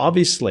 Now,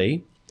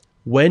 obviously,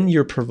 when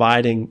you're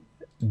providing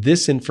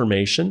this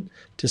information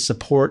to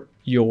support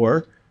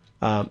your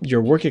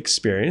work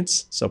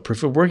experience, so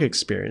proof of work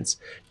experience,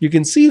 you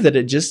can see that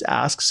it just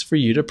asks for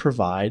you to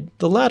provide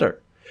the letter.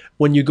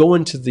 When you go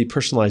into the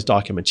personalized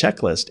document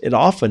checklist, it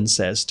often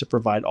says to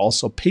provide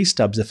also pay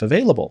stubs if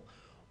available.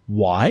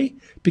 Why?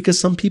 Because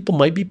some people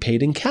might be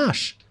paid in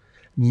cash.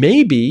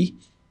 Maybe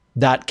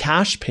that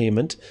cash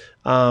payment,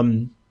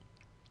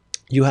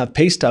 you have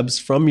pay stubs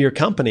from your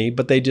company,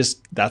 but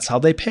that's how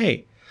they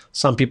pay.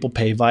 Some people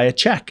pay via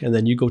check, and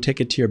then you go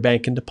take it to your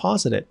bank and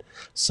deposit it.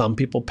 Some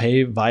people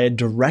pay via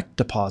direct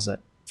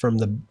deposit from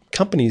the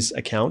company's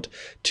account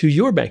to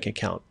your bank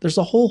account. There's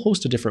a whole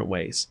host of different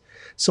ways.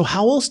 So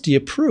how else do you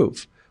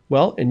prove?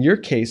 Well, in your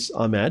case,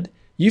 Ahmed,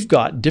 you've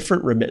got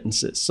different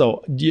remittances.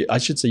 So I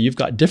should say you've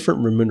got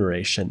different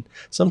remuneration.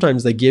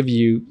 Sometimes they give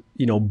you,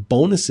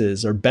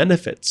 bonuses or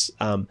benefits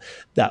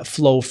that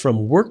flow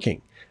from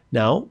working.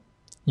 Now,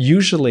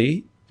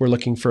 usually we're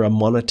looking for a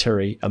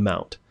monetary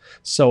amount.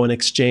 So in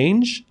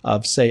exchange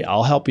of, say,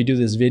 I'll help you do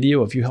this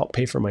video if you help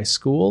pay for my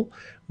school,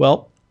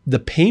 well, the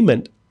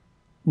payment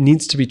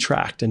needs to be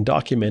tracked and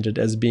documented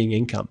as being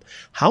income.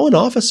 How an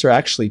officer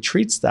actually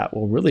treats that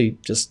will really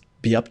just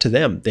be up to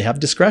them. They have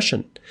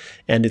discretion,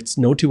 and it's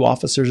no two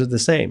officers are the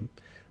same.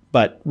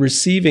 But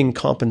receiving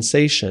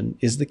compensation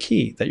is the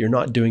key, that you're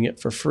not doing it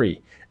for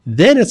free.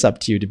 Then it's up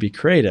to you to be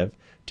creative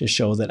to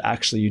show that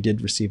actually you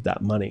did receive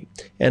that money.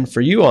 And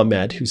for you,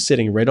 Ahmed, who's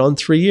sitting right on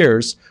 3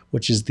 years,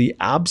 which is the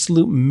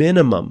absolute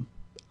minimum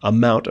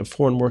amount of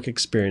foreign work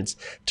experience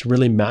to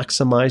really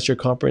maximize your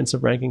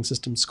comprehensive ranking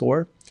system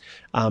score,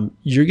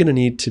 you're going to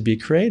need to be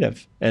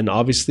creative. And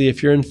obviously,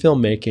 if you're in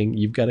filmmaking,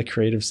 you've got a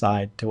creative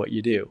side to what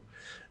you do.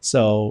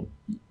 So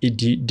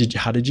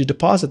how did you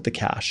deposit the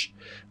cash?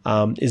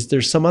 Is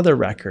there some other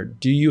record?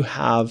 Do you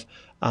have,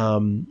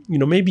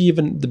 maybe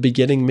even the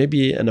beginning,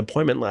 maybe an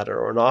appointment letter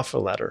or an offer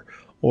letter?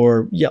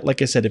 Or, yeah,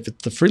 like I said, if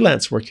it's the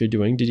freelance work you're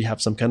doing, did you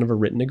have some kind of a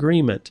written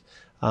agreement?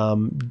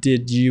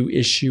 Did you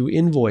issue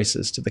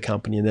invoices to the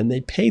company and then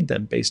they paid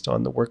them based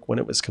on the work when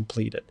it was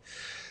completed?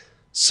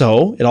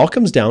 So it all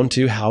comes down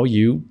to how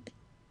you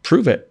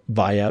prove it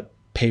via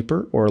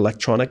paper or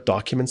electronic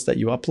documents that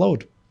you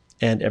upload.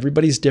 And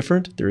everybody's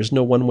different. There is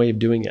no one way of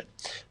doing it.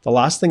 The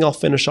last thing I'll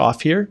finish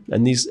off here,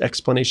 and these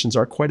explanations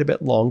are quite a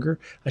bit longer.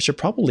 I should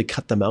probably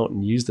cut them out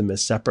and use them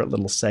as separate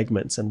little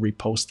segments and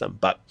repost them.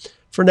 But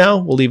for now,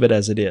 we'll leave it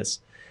as it is.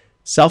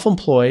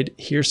 Self-employed,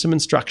 here's some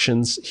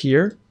instructions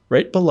here,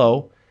 right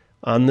below,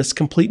 on this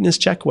completeness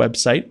check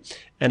website.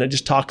 And it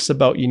just talks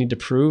about you need to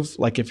prove,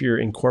 like if you're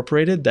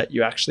incorporated, that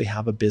you actually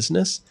have a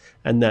business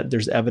and that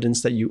there's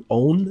evidence that you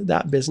own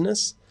that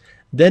business.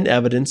 Then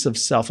evidence of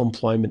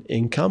self-employment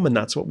income, and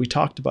that's what we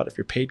talked about. If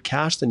you're paid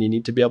cash, then you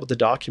need to be able to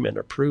document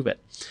or prove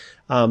it.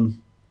 And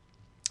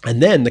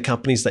then the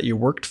companies that you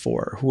worked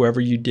for,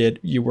 whoever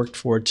you worked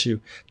for to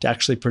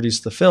actually produce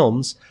the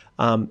films,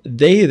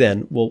 they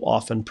then will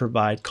often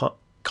provide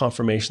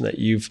confirmation that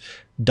you've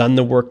done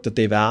the work that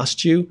they've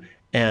asked you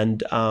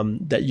and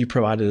that you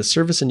provided a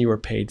service and you were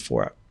paid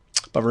for it.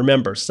 But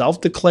remember,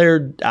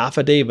 self-declared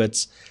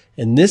affidavits,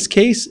 in this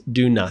case,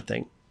 do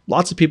nothing.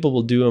 Lots of people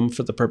will do them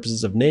for the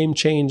purposes of name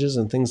changes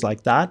and things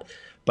like that.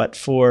 But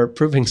for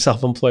proving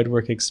self-employed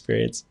work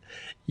experience,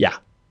 yeah,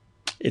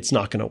 it's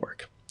not going to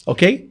work.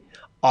 Okay,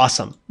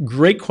 awesome.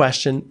 Great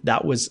question.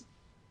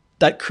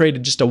 That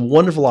created just a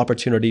wonderful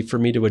opportunity for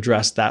me to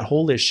address that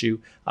whole issue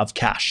of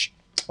cash.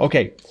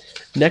 Okay,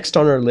 next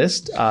on our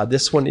list,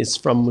 this one is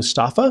from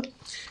Mustafa,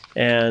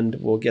 and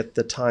we'll get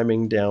the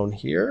timing down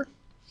here.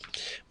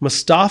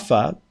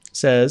 Mustafa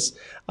says,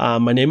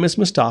 my name is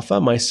Mustafa.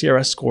 My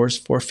CRS score is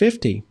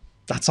 450.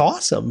 That's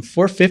awesome.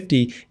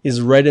 450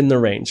 is right in the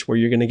range where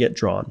you're going to get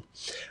drawn.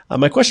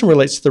 My question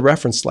relates to the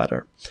reference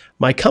letter.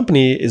 My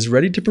company is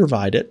ready to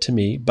provide it to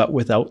me, but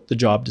without the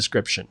job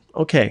description.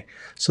 Okay,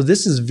 so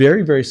this is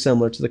very, very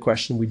similar to the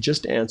question we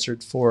just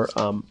answered for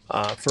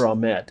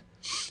Ahmed.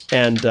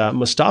 And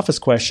Mustafa's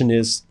question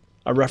is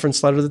a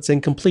reference letter that's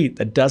incomplete,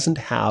 that doesn't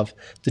have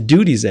the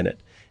duties in it.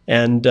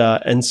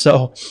 And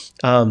so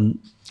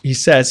he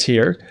says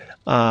here,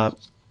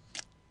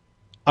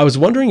 I was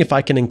wondering if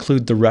I can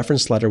include the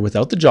reference letter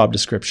without the job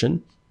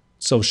description.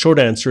 So short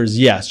answer is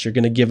yes, you're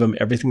going to give them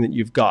everything that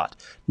you've got,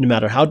 no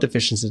matter how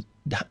deficient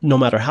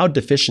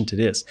it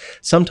is.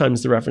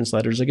 Sometimes the reference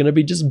letters are going to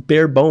be just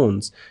bare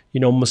bones.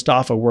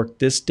 Mustafa worked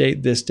this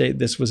date,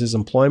 this was his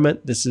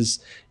employment, this is,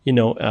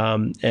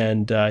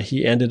 and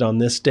he ended on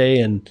this day,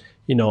 and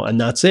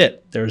that's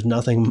it. There's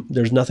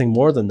nothing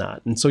more than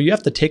that. And so you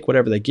have to take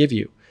whatever they give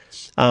you.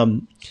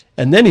 And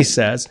then he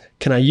says,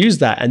 can I use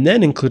that and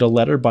then include a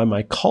letter by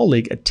my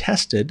colleague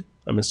attested,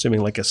 I'm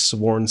assuming like a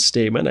sworn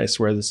statement, I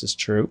swear this is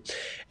true,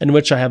 in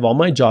which I have all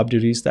my job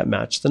duties that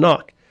match the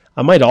knock.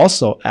 I might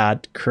also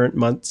add current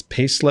month's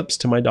pay slips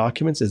to my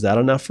documents. Is that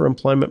enough for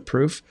employment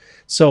proof?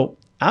 So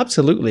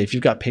absolutely, if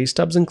you've got pay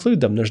stubs,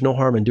 include them. There's no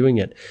harm in doing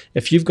it.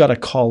 If you've got a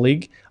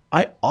colleague,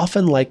 I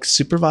often like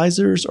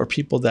supervisors or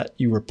people that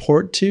you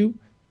report to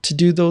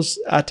do those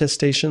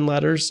attestation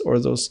letters or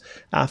those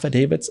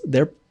affidavits.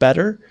 They're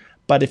better.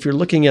 But if you're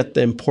looking at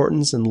the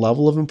importance and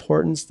level of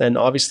importance, then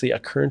obviously a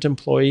current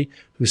employee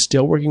who's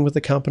still working with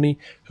the company,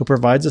 who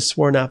provides a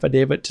sworn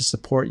affidavit to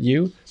support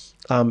you,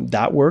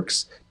 that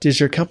works. Does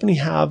your company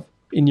have,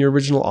 in your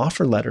original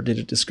offer letter, did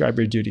it describe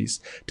your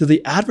duties? Do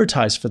they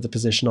advertise for the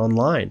position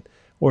online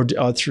or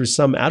through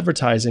some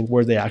advertising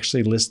where they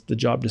actually list the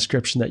job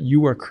description that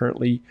you are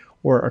currently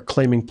or are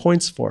claiming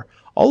points for?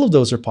 All of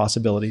those are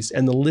possibilities,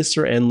 and the lists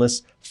are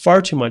endless,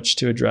 far too much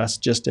to address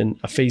just in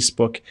a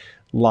Facebook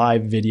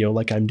live video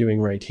like I'm doing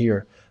right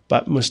here.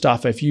 But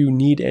Mustafa, if you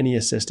need any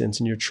assistance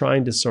and you're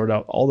trying to sort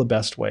out all the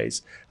best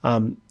ways,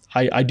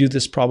 I do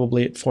this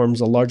probably, it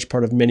forms a large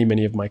part of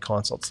many of my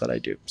consults that I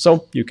do.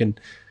 So you can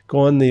go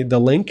on the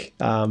link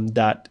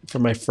that for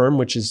my firm,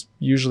 which is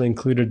usually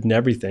included in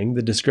everything,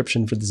 the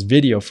description for this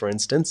video, for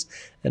instance,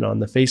 and on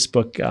the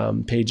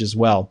Facebook page as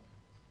well.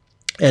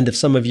 And if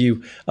some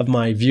of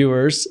my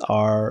viewers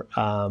are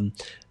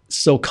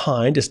so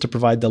kind as to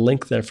provide the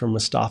link there for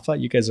Mustafa,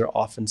 you guys are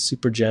often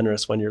super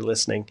generous when you're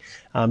listening.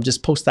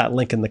 Just post that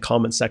link in the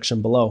comment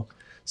section below.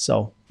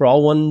 So we're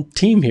all one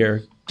team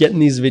here, getting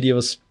these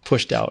videos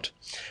pushed out.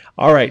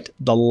 All right,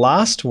 the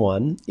last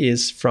one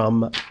is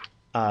from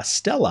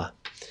Stella.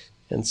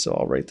 And so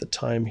I'll write the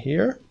time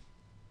here.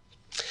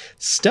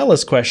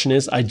 Stella's question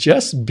is, I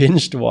just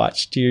binged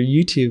watched your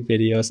YouTube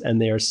videos and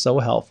they are so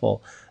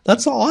helpful.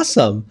 That's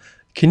awesome.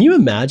 Can you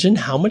imagine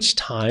how much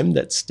time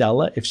that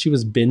Stella, if she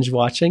was binge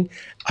watching,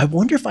 I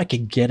wonder if I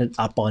could get it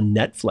up on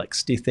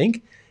Netflix. Do you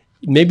think?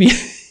 Maybe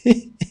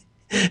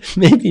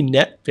maybe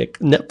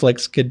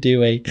Netflix could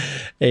do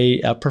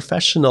a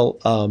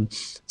professional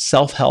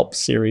self-help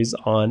series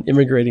on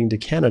immigrating to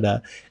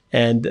Canada,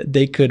 and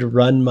they could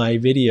run my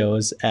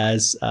videos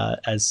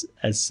as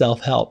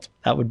self-help.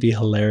 That would be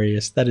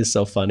hilarious. That is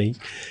so funny.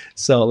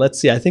 So let's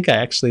see. I think I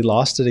actually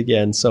lost it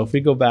again. So if we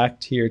go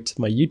back here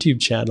to my YouTube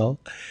channel,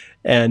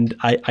 and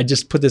I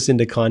just put this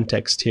into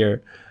context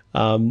here.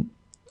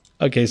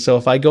 Okay, so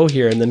if I go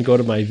here and then go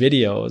to my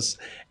videos,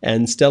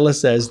 and Stella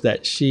says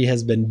that she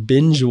has been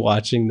binge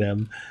watching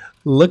them.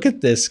 Look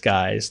at this,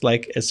 guys.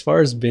 Like, as far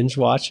as binge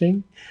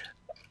watching,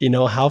 you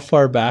know, how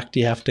far back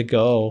do you have to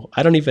go?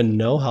 I don't even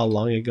know how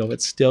long ago.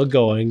 It's still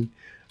going.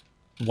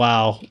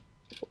 Wow.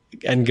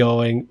 And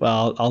going.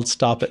 Well, I'll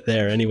stop it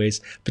there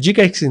anyways. But you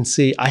guys can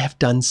see I have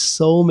done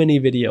so many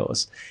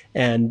videos,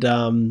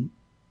 and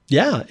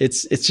yeah,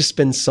 it's just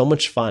been so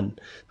much fun.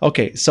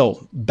 Okay,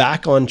 so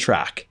back on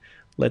track.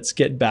 Let's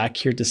get back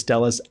here to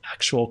Stella's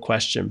actual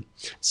question.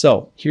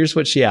 So here's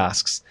what she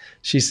asks.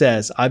 She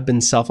says, I've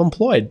been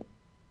self-employed.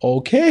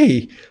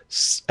 Okay,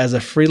 as a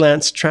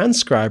freelance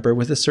transcriber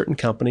with a certain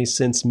company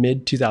since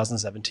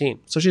mid-2017.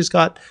 So she's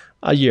got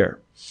a year.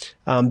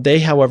 They,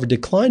 however,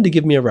 declined to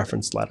give me a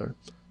reference letter.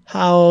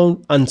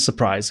 How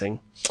unsurprising.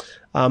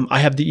 I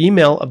have the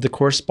email of the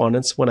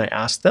correspondence when I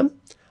asked them.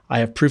 I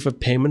have proof of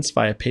payments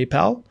via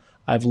PayPal.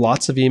 I have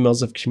lots of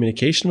emails of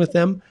communication with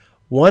them,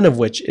 one of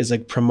which is a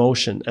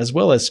promotion, as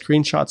well as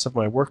screenshots of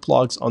my work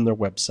logs on their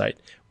website.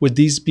 Would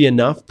these be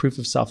enough proof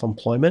of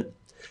self-employment?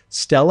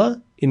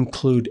 Stella,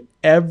 include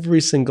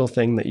every single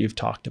thing that you've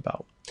talked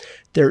about.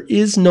 There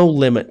is no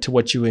limit to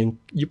what you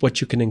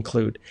can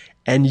include,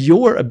 and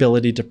your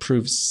ability to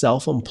prove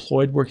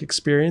self-employed work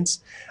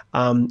experience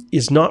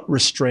is not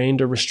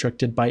restrained or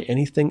restricted by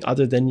anything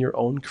other than your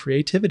own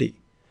creativity.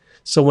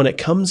 So when it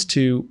comes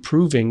to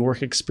proving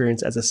work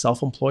experience as a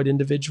self-employed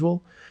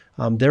individual,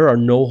 there are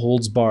no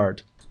holds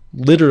barred.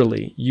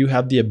 Literally, you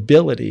have the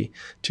ability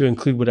to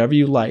include whatever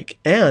you like,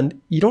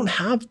 and you don't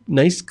have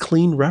nice,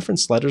 clean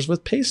reference letters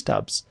with pay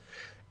stubs.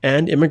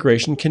 And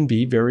immigration can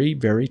be very,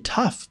 very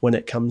tough when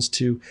it comes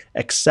to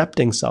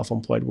accepting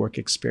self-employed work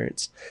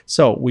experience.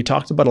 So we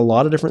talked about a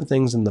lot of different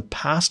things in the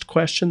past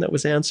question that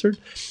was answered,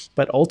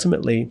 but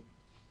ultimately,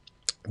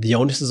 the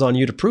onus is on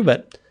you to prove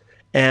it.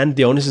 And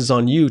the onus is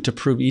on you to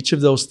prove each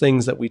of those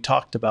things that we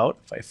talked about.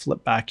 If I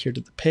flip back here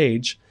to the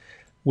page,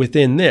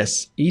 within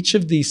this, each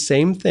of these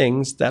same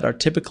things that are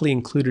typically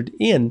included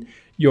in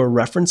your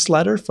reference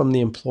letter from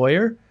the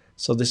employer.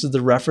 So this is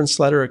the reference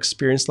letter,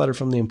 experience letter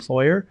from the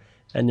employer.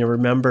 And you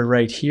remember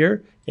right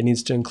here, it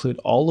needs to include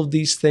all of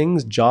these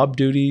things: job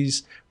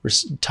duties,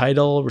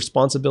 title,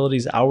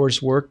 responsibilities,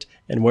 hours worked.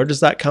 And where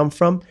does that come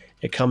from?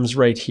 It comes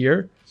right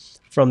here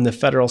from the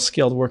Federal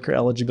Skilled Worker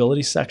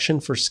Eligibility section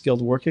for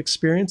skilled work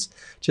experience.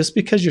 Just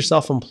because you're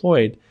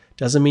self-employed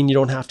doesn't mean you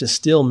don't have to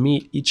still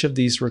meet each of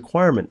these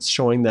requirements,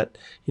 showing that,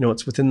 you know,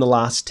 it's within the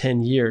last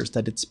 10 years,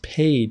 that it's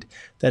paid,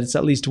 that it's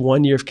at least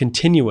 1 year of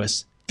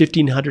continuous,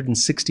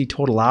 1,560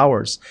 total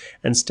hours.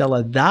 And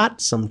Stella,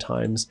 that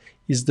sometimes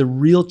is the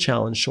real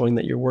challenge, showing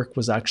that your work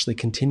was actually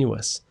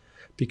continuous.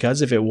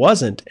 Because if it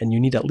wasn't, and you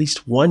need at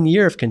least 1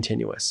 year of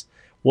continuous,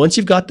 once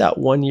you've got that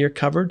 1 year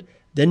covered,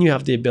 then you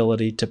have the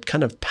ability to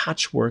kind of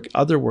patchwork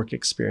other work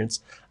experience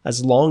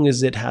as long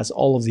as it has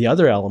all of the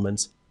other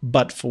elements,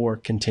 but for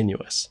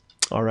continuous.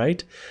 All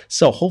right.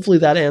 So hopefully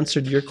that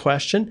answered your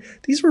question.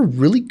 These were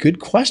really good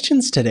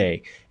questions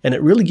today, and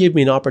it really gave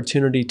me an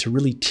opportunity to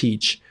really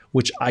teach,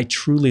 which I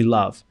truly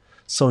love.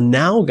 So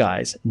now,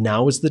 guys,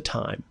 now is the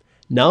time.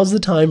 Now's the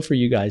time for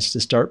you guys to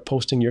start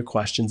posting your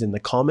questions in the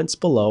comments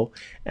below,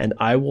 and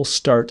I will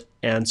start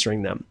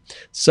answering them.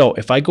 So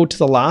if I go to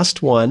the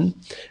last one,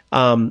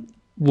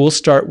 we'll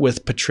start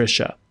with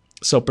Patricia.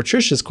 So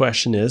Patricia's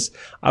question is,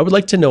 I would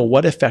like to know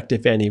what effect,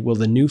 if any, will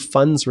the new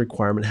funds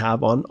requirement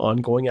have on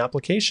ongoing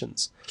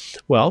applications?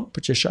 Well,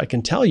 Patricia, I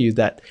can tell you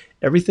that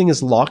everything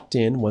is locked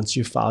in once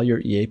you file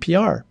your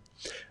EAPR.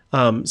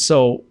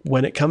 So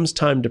when it comes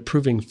time to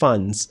proving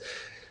funds,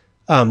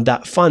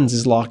 that funds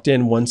is locked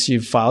in once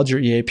you've filed your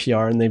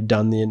EAPR and they've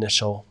done the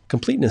initial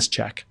completeness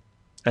check.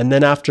 And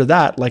then after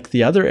that, like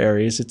the other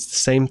areas, it's the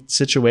same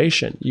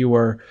situation.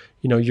 You're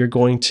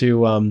going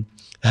to,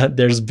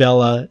 there's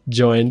Bella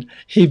joined.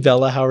 Hey,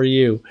 Bella, how are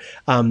you?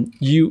 I'm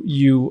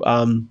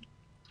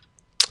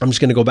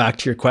just going to go back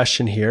to your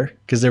question here,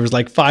 because there was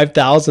like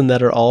 5,000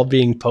 that are all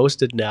being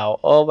posted now.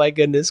 Oh my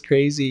goodness,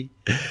 crazy.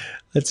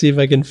 Let's see if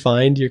I can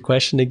find your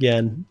question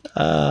again.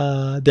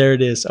 There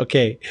it is.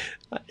 Okay.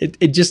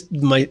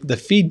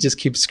 The feed just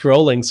keeps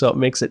scrolling, so it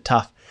makes it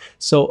tough.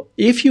 So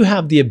if you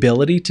have the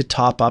ability to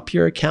top up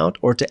your account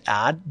or to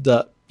add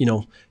the,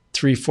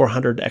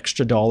 $300-400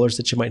 extra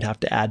that you might have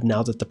to add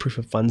now that the proof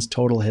of funds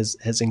total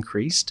has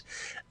increased,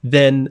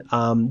 then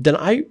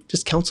I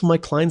just counsel my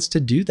clients to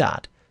do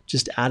that.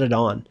 Just add it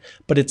on.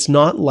 But it's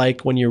not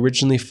like when you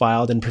originally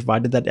filed and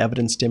provided that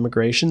evidence to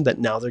immigration that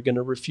now they're going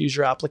to refuse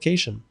your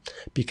application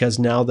because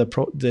now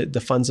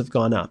the funds have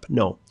gone up.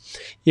 No.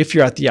 If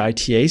you're at the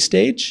ITA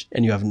stage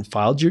and you haven't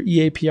filed your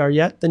EAPR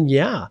yet, then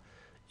yeah,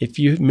 If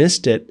you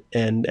missed it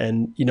and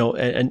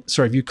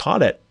sorry, if you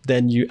caught it,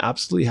 then you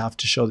absolutely have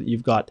to show that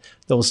you've got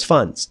those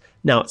funds.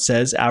 Now it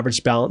says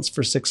average balance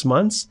for 6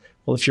 months.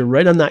 Well, if you're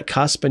right on that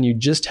cusp and you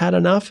just had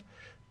enough,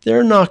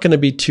 they're not going to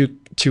be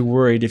too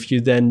worried if you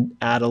then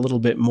add a little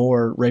bit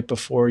more right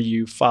before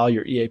you file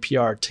your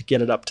EAPR to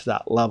get it up to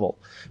that level,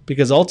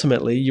 because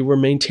ultimately you were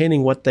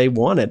maintaining what they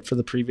wanted for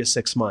the previous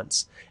 6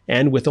 months.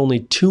 And with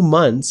only 2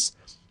 months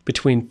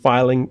between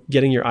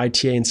getting your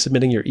ITA and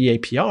submitting your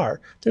EAPR,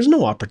 there's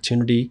no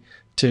opportunity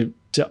to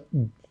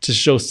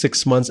show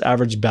 6 months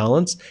average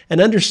balance. And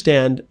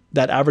understand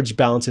that average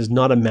balance is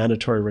not a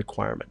mandatory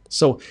requirement.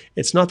 So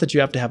it's not that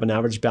you have to have an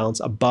average balance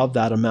above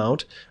that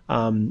amount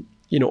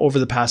over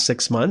the past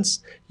 6 months.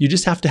 You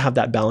just have to have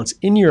that balance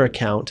in your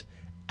account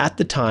at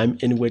the time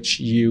in which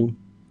you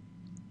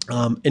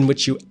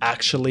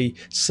actually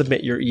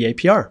submit your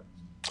EAPR.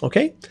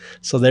 Okay,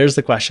 so there's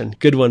the question.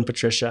 Good one,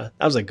 Patricia.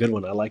 That was a good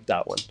one. I like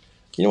that one.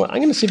 You know what? I'm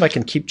going to see if I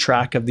can keep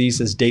track of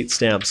these as date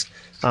stamps.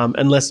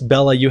 Unless,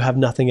 Bella, you have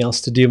nothing else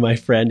to do, my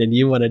friend, and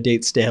you want to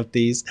date stamp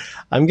these.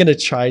 I'm going to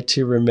try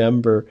to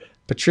remember.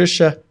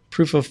 Patricia,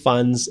 proof of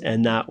funds,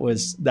 and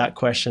that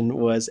question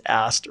was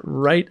asked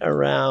right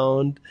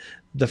around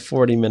the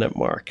 40-minute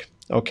mark.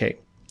 Okay.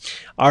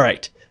 All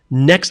right.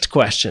 Next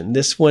question.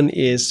 This one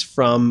is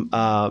from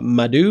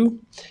Madhu.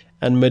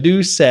 And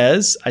Madhu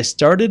says,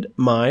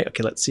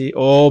 let's see.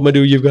 Oh,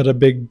 Madhu, you've got a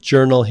big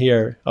journal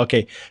here.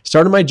 Okay.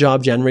 Started my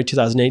job January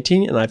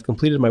 2018, and I've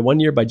completed my 1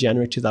 year by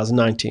January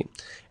 2019.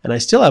 And I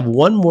still have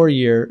 1 more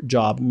year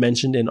job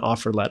mentioned in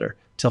offer letter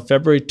till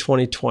February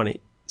 2020.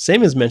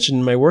 Same as mentioned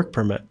in my work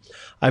permit.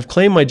 I've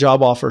claimed my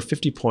job offer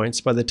 50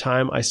 points. By the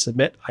time I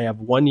submit, I have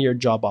 1 year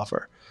job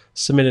offer.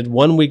 Submitted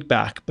 1 week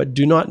back, but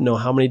do not know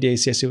how many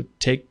days CIC would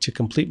take to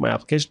complete my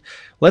application.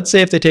 Let's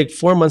say if they take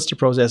 4 months to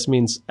process,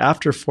 means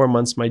after 4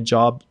 months, my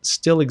job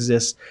still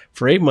exists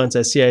for 8 months,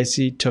 as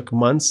CIC took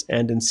months,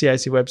 and in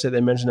CIC website,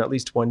 they mentioned at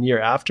least 1 year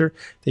after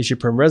they issue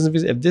permanent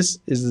residence visa. If this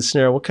is the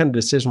scenario, what kind of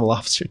decision will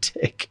officer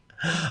take?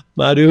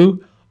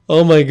 Madhu,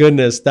 oh my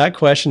goodness, that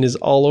question is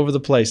all over the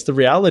place. The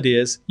reality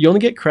is you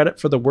only get credit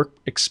for the work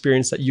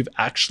experience that you've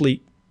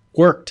actually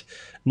worked,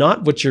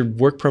 not what your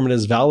work permit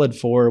is valid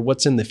for,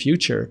 what's in the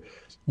future.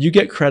 You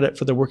get credit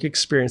for the work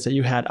experience that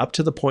you had up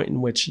to the point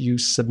in which you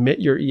submit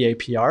your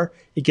EAPR.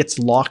 It gets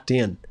locked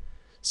in.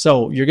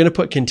 So you're going to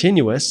put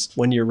continuous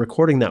when you're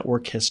recording that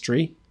work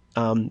history,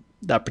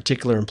 that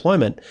particular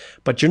employment,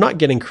 but you're not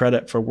getting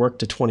credit for work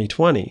to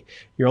 2020.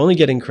 You're only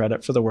getting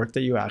credit for the work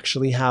that you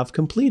actually have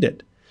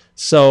completed.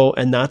 So,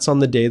 and that's on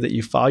the day that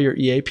you file your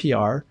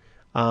EAPR.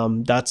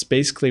 That's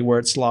basically where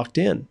it's locked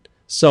in.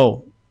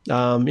 So,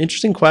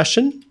 interesting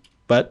question,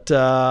 but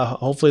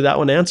hopefully that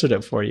one answered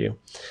it for you.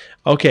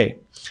 Okay.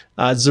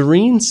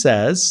 Zareen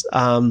says,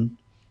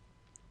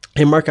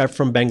 hey, Mark, I'm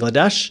from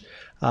Bangladesh.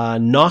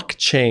 Knock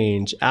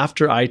change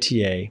after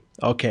ITA.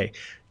 Okay.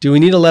 Do we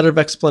need a letter of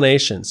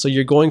explanation? So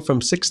you're going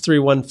from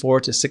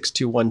 6314 to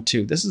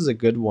 6212. This is a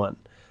good one.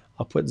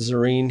 I'll put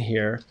Zareen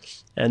here,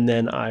 and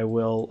then I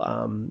will,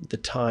 the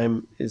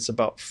time is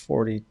about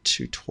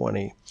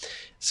 42:20.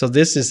 So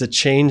this is a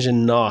change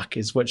in knock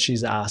is what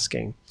she's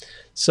asking.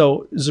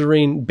 So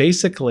Zareen,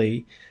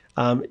 basically,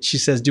 she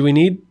says, do we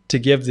need to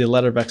give the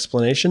letter of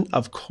explanation?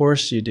 Of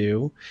course you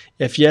do.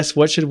 If yes,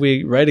 what should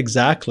we write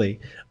exactly?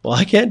 Well,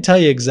 I can't tell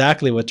you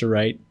exactly what to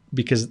write,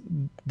 because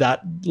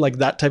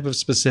that type of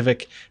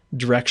specific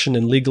direction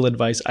and legal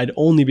advice I'd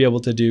only be able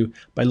to do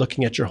by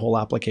looking at your whole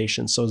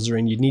application. So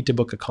Zareen, you'd need to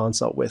book a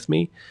consult with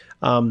me.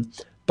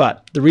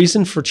 But the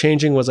reason for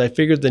changing was I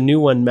figured the new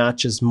one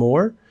matches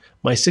more.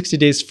 My 60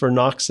 days for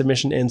knock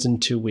submission ends in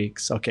 2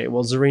 weeks. Okay,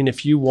 well, Zareen,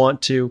 if you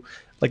want to,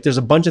 there's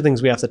a bunch of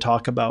things we have to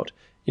talk about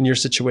in your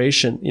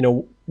situation.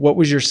 What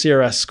was your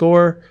CRS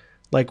score?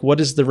 What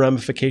is the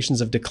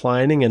ramifications of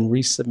declining and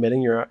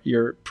resubmitting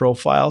your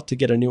profile to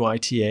get a new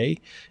ITA?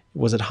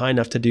 Was it high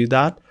enough to do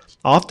that?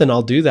 Often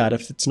I'll do that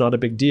if it's not a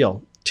big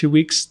deal. 2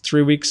 weeks,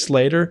 3 weeks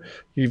later,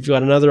 you've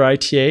got another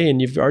ITA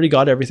and you've already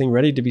got everything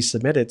ready to be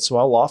submitted. So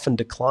I'll often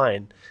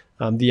decline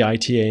the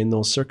ITA in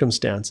those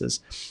circumstances.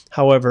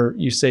 However,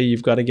 you say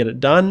you've got to get it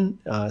done.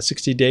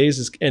 60 days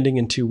is ending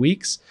in 2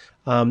 weeks.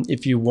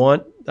 If you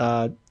want,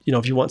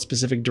 if you want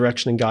specific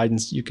direction and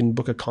guidance, you can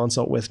book a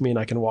consult with me and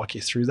I can walk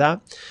you through that.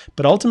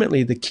 But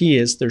ultimately, the key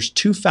is there's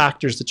 2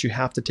 factors that you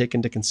have to take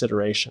into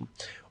consideration.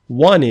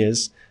 One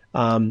is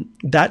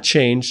that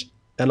change.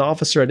 An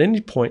officer at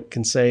any point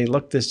can say,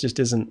 look, this just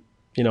isn't,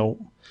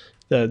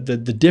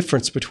 the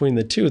difference between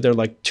the two. They're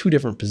like 2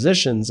 different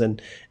positions,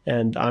 and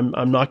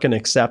I'm not going to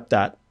accept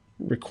that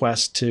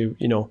request to,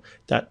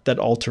 that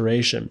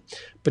alteration.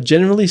 But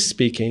generally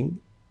speaking,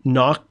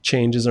 knock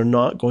changes are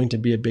not going to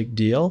be a big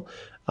deal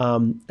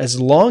as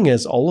long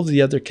as all of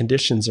the other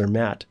conditions are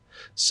met.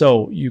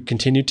 So you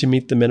continue to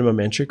meet the minimum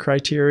entry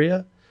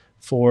criteria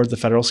for the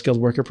Federal Skilled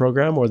Worker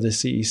Program or the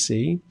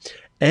CEC,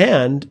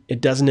 and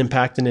it doesn't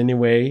impact in any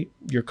way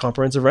your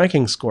comprehensive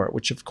ranking score,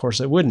 which of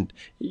course it wouldn't.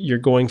 You're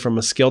going from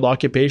a skilled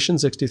occupation,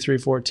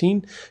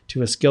 6314,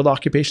 to a skilled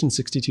occupation,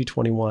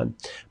 6221.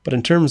 But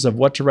in terms of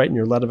what to write in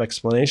your letter of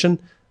explanation,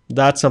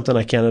 That's something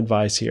I can't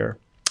advise here.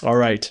 All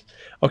right.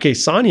 Okay,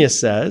 Sonia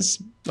says,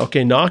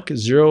 okay, knock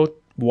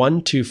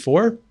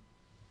 0124.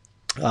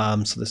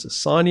 So this is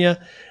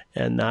Sonia,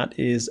 and that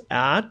is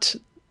at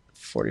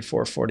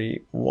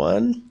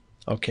 4441.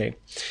 Okay.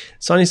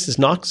 Sonia says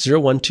knock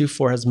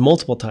 0124 has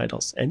multiple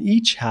titles and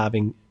each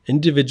having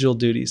individual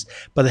duties,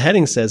 but the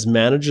heading says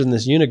manager in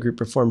this unit group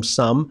performs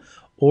some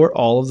or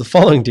all of the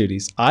following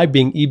duties. I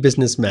being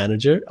e-business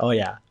manager. Oh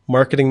yeah.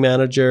 Marketing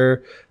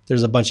manager.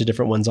 There's a bunch of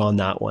different ones on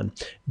that one.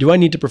 Do I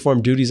need to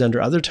perform duties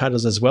under other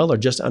titles as well, or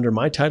just under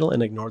my title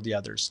and ignore the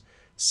others?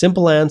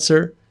 Simple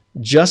answer,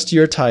 just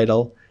your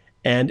title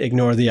and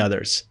ignore the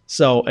others.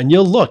 So, and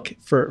you'll look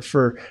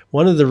for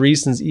one of the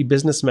reasons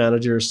e-business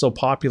manager is so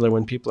popular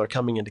when people are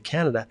coming into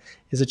Canada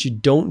is that you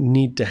don't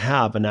need to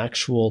have an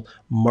actual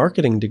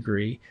marketing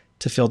degree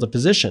to fill the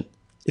position.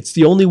 It's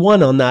the only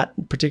one on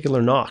that particular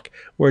knock.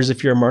 Whereas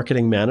if you're a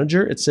marketing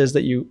manager, it says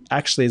that you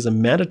actually is a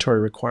mandatory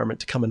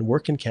requirement to come and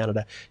work in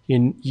Canada.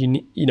 You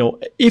know,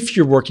 if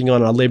you're working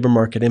on a labor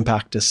market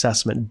impact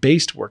assessment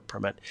based work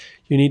permit,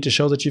 you need to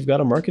show that you've got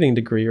a marketing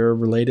degree or a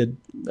related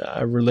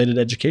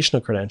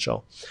educational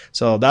credential.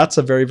 So that's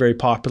a very, very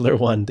popular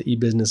one, the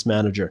e-business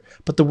manager.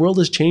 But the world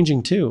is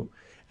changing too.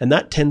 And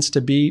that tends to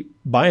be,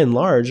 by and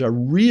large, a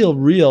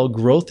real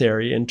growth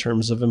area in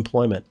terms of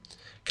employment.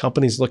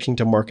 Companies looking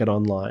to market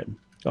online.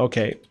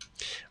 Okay.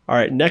 All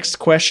right. Next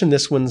question.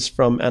 This one's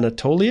from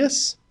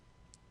Anatolius.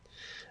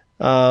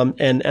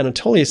 And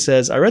Anatolius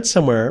says, I read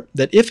somewhere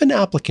that if an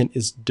applicant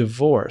is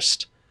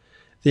divorced,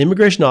 the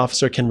immigration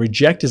officer can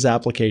reject his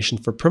application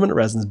for permanent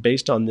residence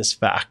based on this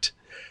fact.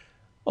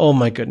 Oh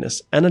my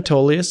goodness.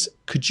 Anatolius,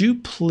 could you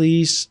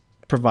please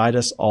provide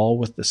us all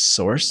with the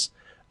source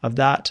of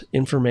that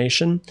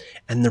information?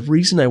 And the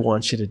reason I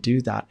want you to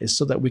do that is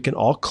so that we can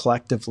all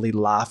collectively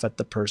laugh at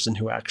the person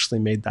who actually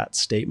made that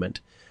statement.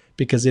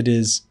 Because it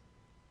is,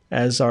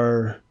 as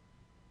our,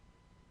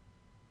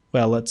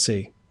 well, let's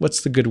see,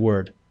 what's the good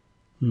word?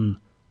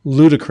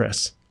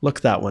 Ludicrous.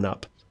 Look that one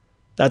up.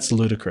 That's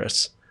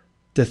ludicrous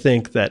to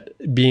think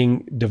that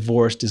being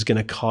divorced is going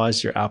to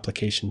cause your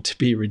application to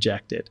be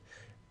rejected.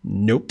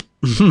 Nope.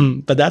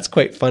 But that's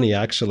quite funny,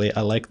 actually.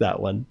 I like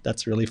that one.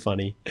 That's really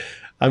funny.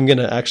 I'm going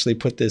to actually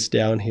put this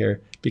down here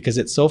because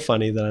it's so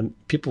funny that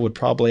people would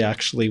probably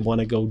actually want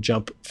to go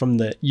jump from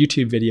the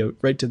YouTube video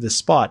right to this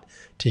spot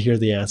to hear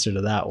the answer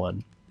to that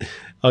one.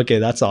 Okay,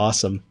 that's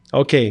awesome.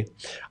 Okay,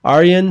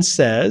 Aryan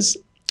says,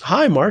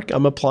 hi, Mark.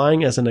 I'm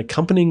applying as an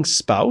accompanying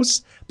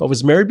spouse, but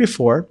was married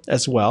before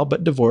as well,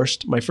 but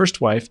divorced my first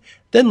wife,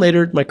 then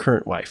later my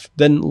current wife,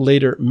 then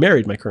later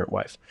married my current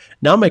wife.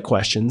 Now my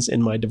questions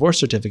in my divorce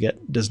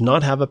certificate does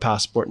not have a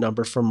passport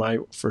number for my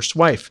first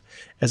wife.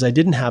 As I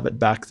didn't have it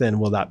back then,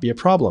 will that be a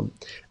problem?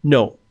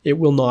 No, it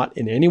will not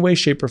in any way,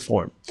 shape, or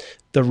form.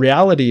 The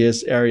reality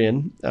is,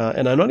 Aryan,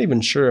 and I'm not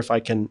even sure if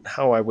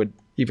how I would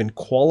even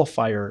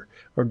qualify or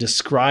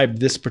describe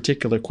this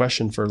particular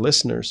question for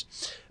listeners.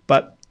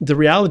 But the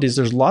reality is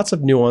there's lots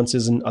of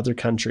nuances in other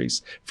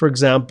countries. For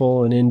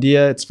example, in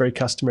India, it's very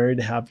customary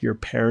to have your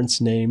parents'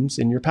 names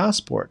in your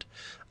passport.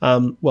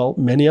 Well,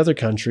 many other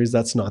countries,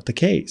 that's not the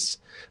case.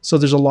 So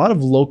there's a lot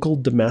of local,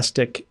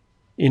 domestic,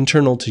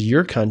 internal to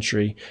your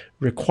country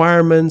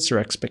requirements or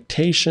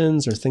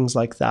expectations or things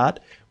like that,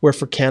 where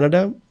for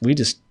Canada, we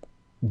just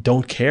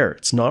don't care.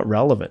 It's not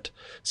relevant.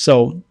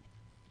 So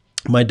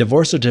my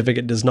divorce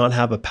certificate does not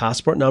have a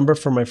passport number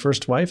for my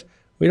first wife.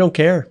 We don't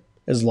care.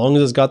 As long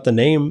as it's got the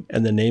name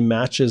and the name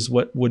matches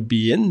what would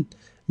be in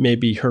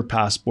maybe her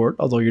passport,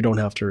 although you don't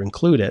have to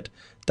include it,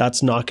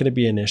 that's not going to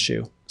be an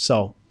issue.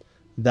 So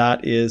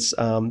that is,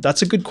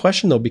 that's a good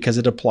question though, because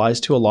it applies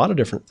to a lot of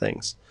different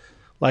things.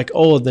 Like,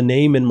 oh, the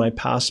name in my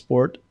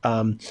passport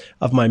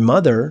of my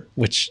mother,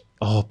 which,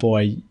 oh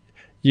boy,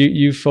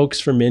 you folks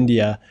from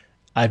India,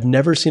 I've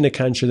never seen a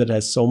country that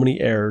has so many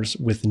errors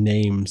with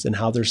names and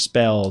how they're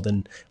spelled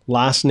and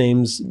last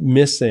names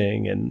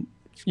missing and,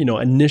 you know,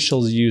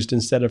 initials used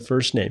instead of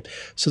first name.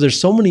 So there's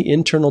so many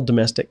internal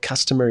domestic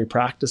customary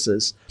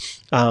practices.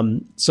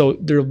 So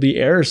there'll be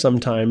errors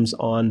sometimes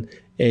on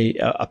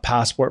a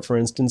passport, for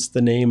instance,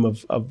 the name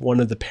of one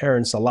of the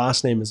parents, the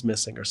last name is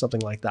missing or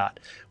something like that.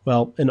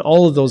 Well, in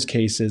all of those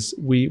cases,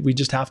 we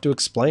just have to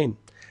explain.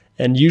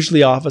 And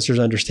usually officers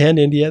understand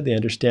India, they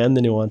understand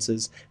the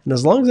nuances. And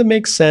as long as it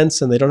makes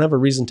sense and they don't have a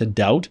reason to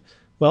doubt,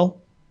 well,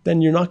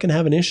 then you're not going to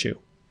have an issue.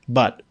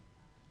 But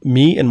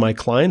me and my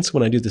clients,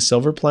 when I do the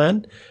silver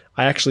plan,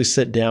 I actually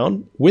sit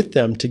down with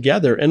them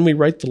together and we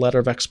write the letter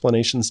of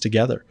explanations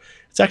together.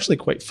 It's actually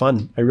quite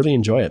fun. I really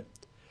enjoy it.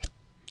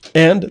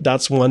 And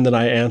that's one that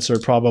I answer,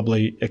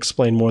 probably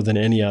explain more than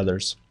any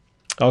others.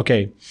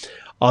 Okay.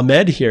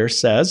 Ahmed here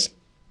says,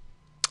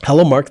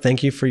 hello, Mark.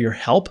 Thank you for your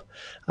help.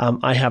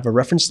 I have a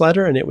reference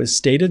letter and it was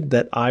stated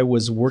that I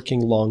was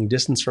working long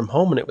distance from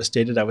home and it was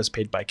stated I was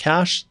paid by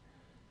cash.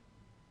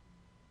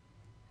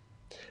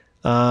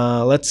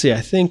 Let's see.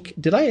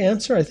 Did I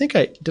answer?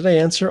 Did I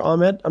answer,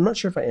 Ahmed? I'm not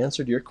sure if I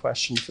answered your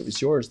question, if it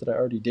was yours that I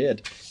already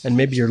did. And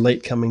maybe you're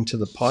late coming to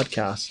the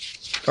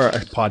podcast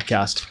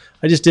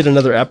I just did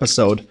another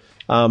episode.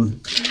 No,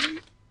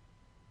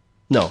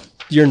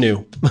 You're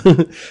new.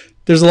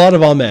 There's a lot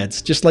of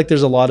Ahmeds, just like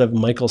there's a lot of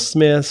Michael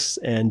Smiths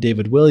and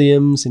David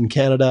Williams in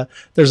Canada.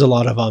 There's a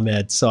lot of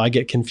Ahmeds, so I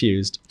get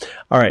confused.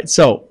 All right,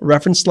 so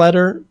reference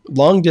letter,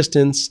 long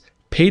distance,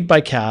 paid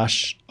by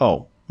cash.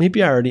 Oh,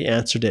 maybe I already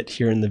answered it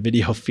here in the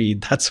video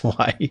feed. That's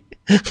why.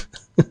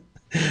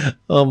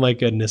 Oh my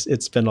goodness,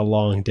 it's been a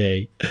long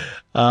day.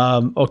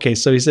 Okay,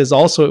 so he says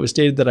also it was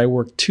stated that I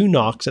worked 2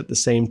 knocks at the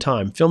same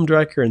time, film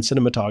director and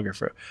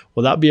cinematographer.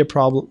 Will that be a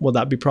problem? Will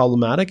that be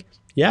problematic?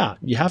 Yeah,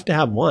 you have to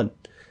have one.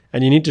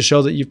 And you need to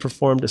show that you've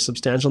performed a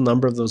substantial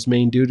number of those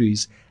main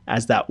duties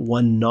as that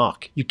one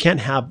knock. You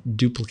can't have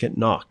duplicate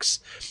knocks.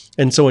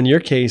 And so in your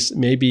case,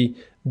 maybe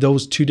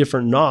those 2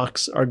 different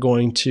knocks are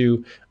going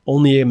to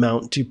only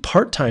amount to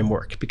part-time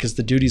work because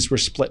the duties were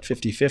split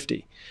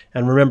 50-50.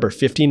 And remember,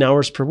 15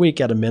 hours per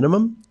week at a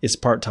minimum is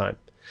part-time.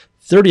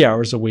 30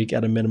 hours a week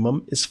at a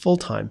minimum is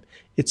full-time.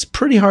 It's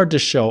pretty hard to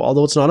show,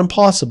 although it's not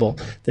impossible,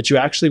 that you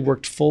actually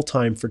worked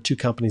full-time for 2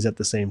 companies at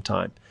the same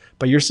time.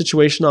 But your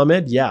situation,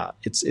 Ahmed, yeah,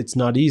 it's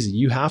not easy.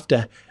 You have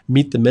to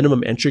meet the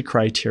minimum entry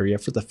criteria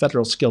for the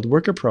Federal Skilled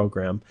Worker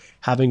Program,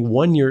 having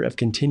 1 year of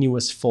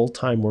continuous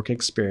full-time work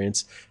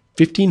experience,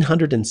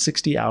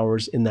 1,560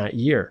 hours in that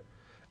year.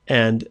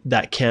 And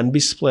that can be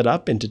split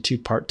up into 2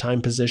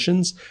 part-time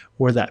positions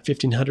where that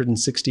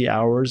 1,560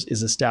 hours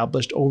is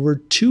established over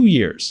 2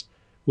 years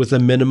with a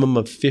minimum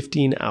of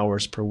 15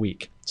 hours per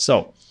week.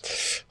 So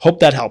hope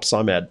that helps,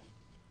 Ahmed.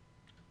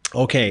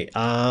 Okay,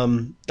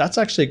 that's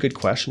actually a good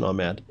question,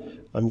 Ahmed.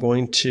 I'm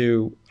going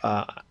to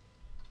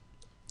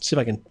see if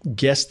I can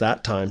guess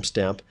that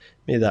timestamp.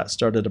 Maybe that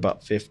started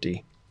about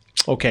 50.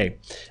 Okay.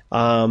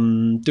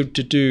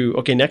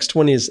 Okay, next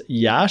one is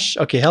Yash.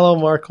 Okay, hello,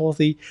 Mark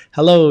Holthy.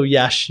 Hello,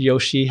 Yash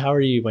Yoshi. How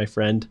are you, my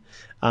friend?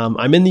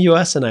 I'm in the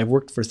US and I've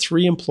worked for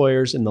 3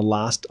 employers in the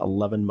last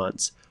 11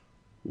 months.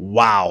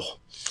 Wow.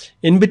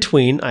 In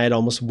between, I had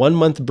almost 1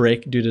 month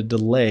break due to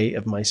delay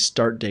of my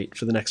start date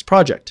for the next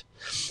project.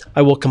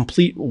 I will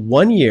complete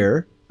 1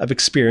 year of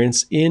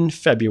experience in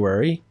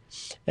February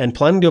and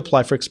planning to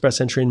apply for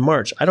express entry in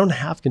March. I don't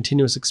have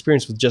continuous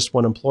experience with just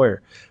 1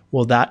 employer.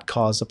 Will that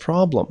cause a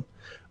problem?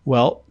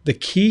 Well, the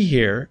key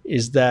here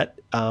is that,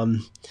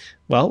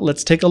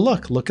 let's take a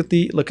look. Look at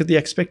the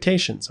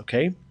expectations,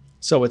 okay?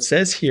 So it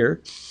says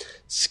here,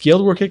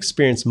 skilled work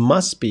experience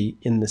must be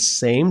in the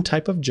same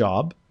type of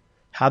job,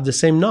 have the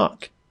same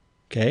knock,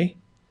 okay,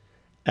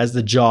 as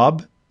the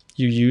job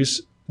you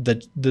use,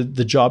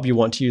 the job you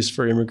want to use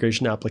for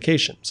immigration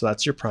application. So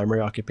that's your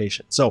primary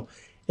occupation. So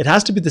it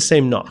has to be the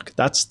same knock.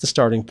 That's the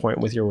starting point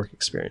with your work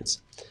experience.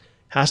 It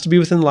has to be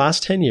within the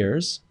last 10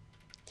 years.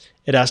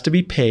 It has to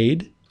be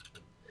paid.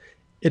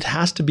 It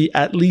has to be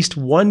at least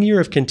 1 year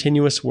of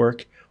continuous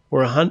work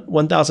or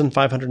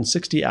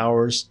 1,560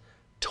 hours,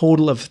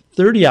 total of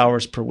 30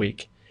 hours per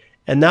week.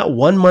 And that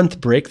 1 month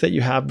break that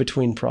you have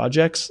between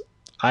projects,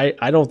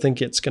 I don't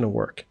think it's going to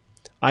work.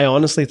 I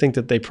honestly think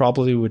that they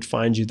probably would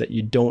find you that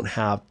you don't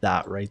have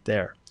that right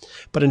there.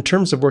 But in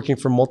terms of working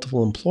for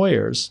multiple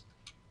employers,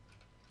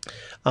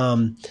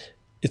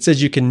 it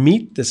says you can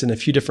meet this in a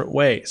few different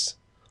ways.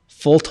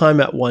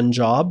 Full-time at one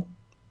job,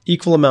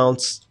 equal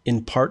amounts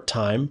in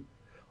part-time,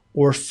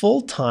 or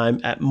full-time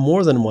at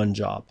more than one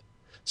job.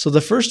 So the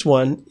first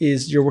one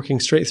is you're working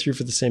straight through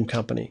for the same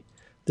company.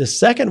 The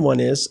second one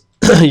is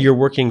you're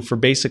working for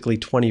basically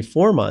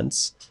 24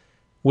 months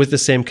with the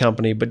same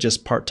company, but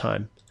just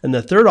part-time. And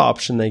the third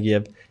option they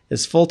give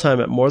is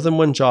full-time at more than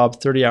one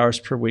job, 30 hours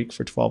per week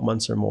for 12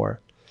 months or more.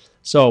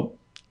 So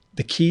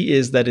the key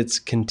is that it's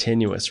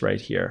continuous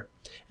right here.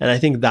 And I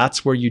think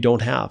that's where you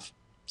don't have.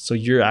 So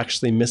you're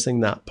actually missing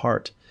that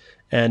part.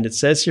 And it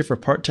says here for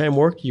part-time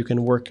work, you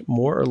can work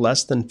more or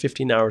less than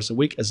 15 hours a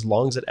week as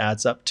long as it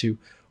adds up to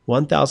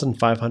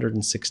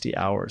 1,560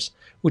 hours,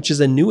 which is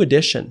a new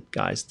addition,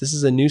 guys. This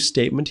is a new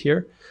statement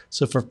here.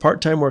 So for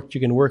part-time work,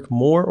 you can work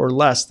more or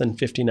less than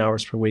 15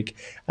 hours per week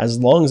as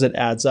long as it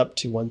adds up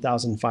to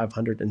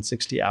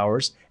 1,560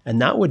 hours.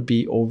 And that would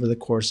be over the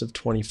course of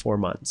 24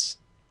 months.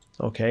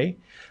 Okay.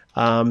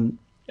 And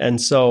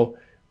so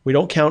we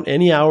don't count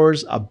any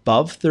hours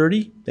above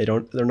 30.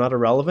 They're not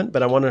irrelevant,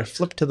 but I want to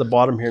flip to the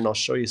bottom here and I'll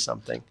show you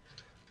something.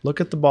 Look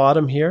at the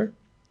bottom here.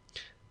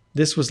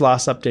 This was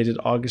last updated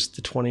August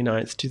the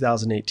 29th,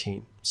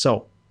 2018.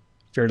 So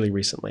fairly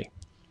recently.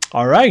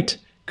 All right.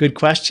 Good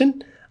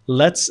question.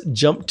 Let's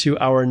jump to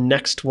our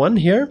next one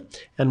here.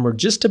 And we're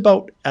just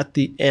about at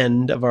the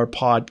end of our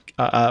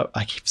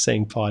I keep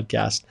saying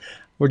podcast.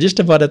 We're just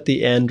about at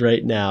the end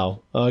right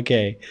now.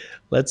 Okay.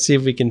 Let's see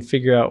if we can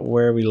figure out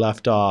where we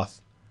left off.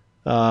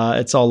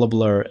 It's all a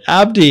blur.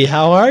 Abdi,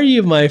 how are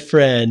you, my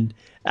friend?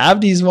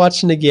 Abdi's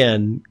watching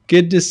again.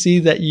 Good to see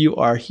that you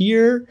are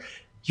here.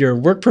 Your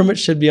work permit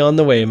should be on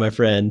the way, my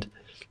friend.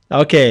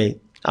 Okay.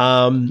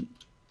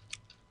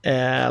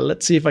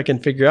 Let's see if I can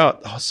figure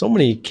out. Oh, so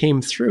many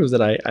came through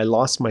that I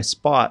lost my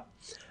spot.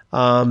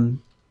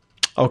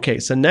 Okay,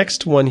 so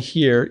next one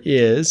here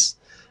is,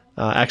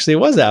 actually it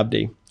was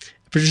Abdi.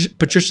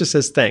 Patricia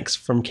says, thanks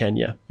from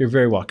Kenya. You're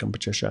very welcome,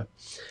 Patricia.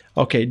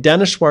 Okay,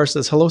 Dana Schwar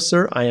says, hello,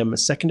 sir. I am a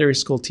secondary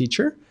school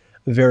teacher.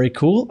 Very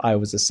cool. I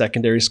was a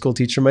secondary school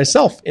teacher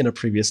myself in a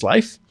previous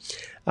life.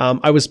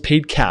 I was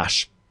paid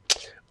cash.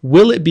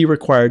 Will it be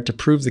required to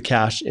prove the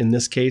cash in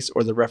this case,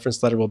 or the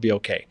reference letter will be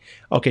okay?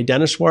 Okay,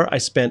 Daneshwar, I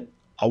spent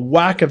a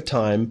whack of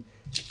time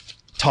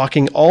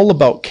talking all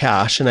about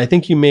cash, and I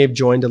think you may have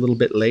joined a little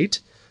bit late.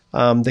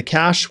 The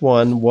cash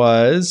one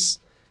was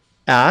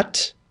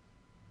at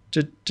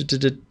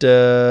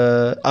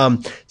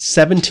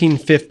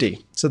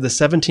 1750. So the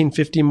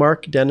 1750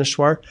 mark,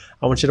 Daneshwar,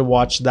 I want you to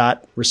watch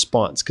that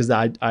response because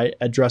I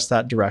addressed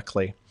that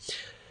directly.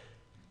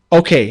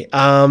 Okay,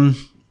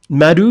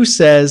 Madhu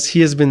says he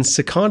has been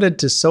seconded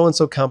to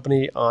so-and-so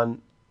company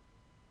on...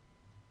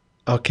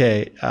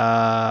 Okay,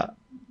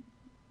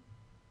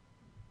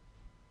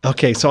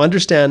 okay, so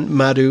understand,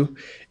 Madhu,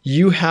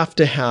 you have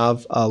to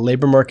have a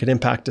labor market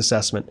impact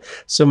assessment.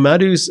 So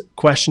Madhu's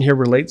question here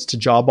relates to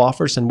job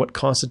offers and what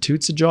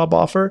constitutes a job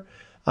offer.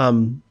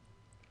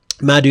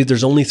 Madhu,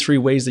 there's only 3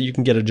 ways that you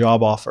can get a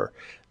job offer.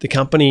 The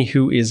company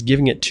who is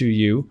giving it to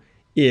you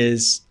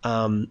is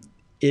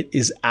it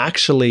is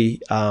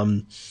actually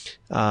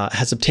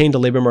has obtained a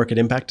labor market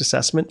impact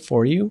assessment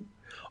for you,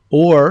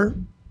 or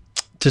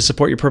to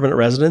support your permanent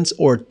residence,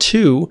 or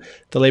 2,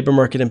 the labor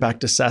market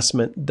impact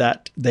assessment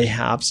that they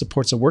have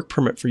supports a work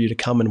permit for you to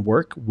come and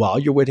work while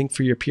you're waiting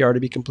for your PR to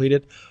be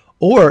completed.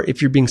 Or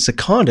if you're being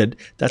seconded,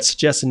 that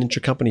suggests an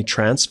intercompany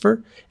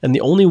transfer. And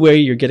the only way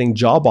you're getting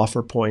job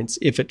offer points,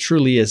 if it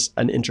truly is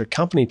an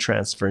intercompany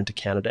transfer into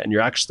Canada and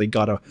you're actually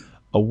got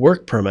a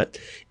work permit,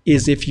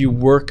 is if you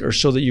work or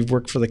show that you've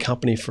worked for the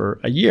company for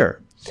a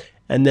year.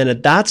 And then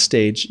at that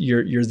stage,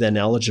 you're then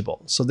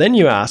eligible. So then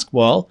you ask,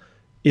 well,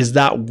 is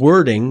that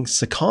wording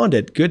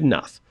seconded good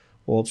enough?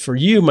 Well, for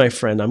you, my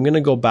friend, I'm going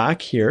to go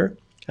back here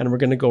and we're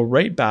going to go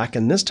right back.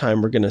 And this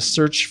time we're going to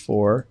search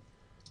for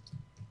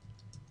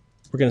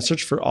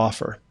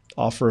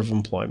offer of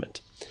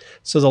employment.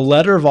 So the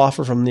letter of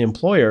offer from the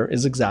employer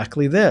is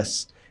exactly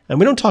this. And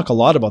we don't talk a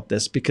lot about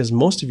this because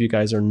most of you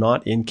guys are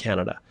not in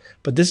Canada,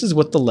 but this is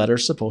what the letter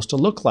is supposed to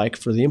look like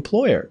for the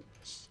employer.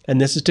 And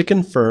this is to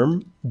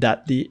confirm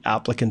that the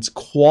applicant's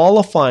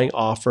qualifying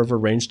offer of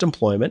arranged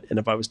employment. And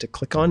if I was to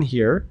click on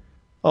here,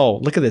 oh,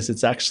 look at this.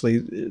 It's actually,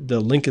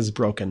 the link is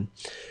broken.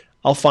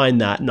 I'll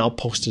find that and I'll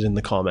post it in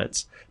the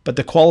comments. But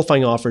the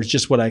qualifying offer is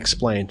just what I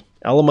explained.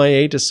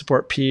 LMIA to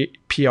support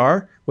PR,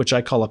 which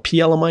I call a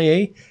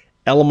PLMIA.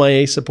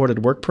 LMIA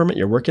supported work permit,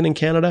 you're working in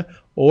Canada,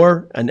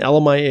 or an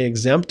LMIA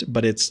exempt,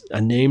 but it's a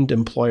named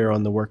employer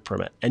on the work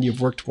permit and you've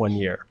worked 1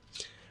 year.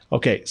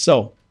 Okay,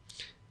 so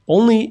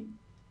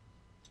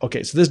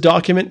this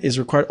document is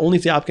required only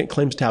if the applicant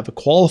claims to have a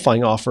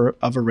qualifying offer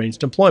of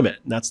arranged employment.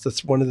 And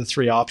that's one of the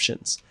 3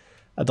 options.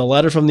 The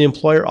letter from the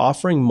employer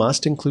offering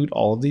must include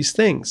all of these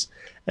things.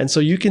 And so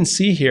you can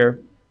see here,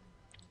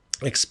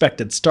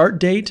 expected start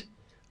date,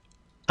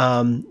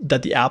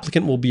 that the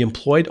applicant will be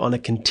employed on a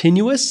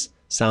continuous,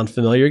 sound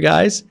familiar,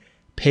 guys?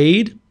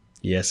 Paid,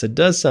 yes, it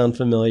does sound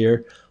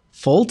familiar,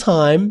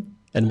 full-time,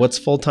 and what's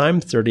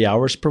full-time? 30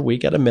 hours per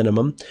week at a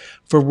minimum,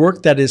 for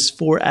work that is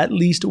for at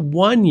least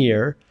 1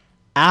 year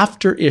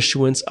after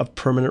issuance of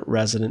permanent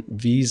resident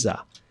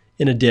visa.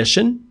 In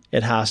addition,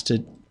 it has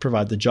to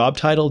provide the job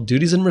title,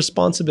 duties and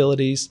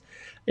responsibilities.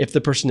 If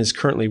the person is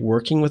currently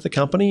working with the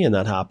company, and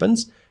that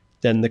happens,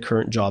 then the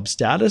current job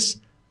status,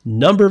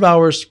 number of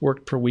hours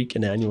worked per week,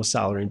 and annual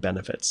salary and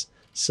benefits.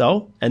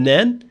 So, and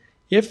then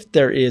if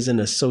there is an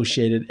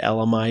associated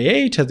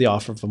LMIA to the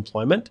offer of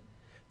employment,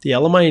 the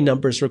LMIA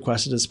number is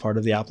requested as part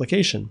of the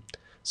application.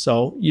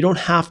 So you don't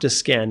have to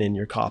scan in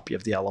your copy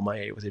of the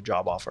LMIA with your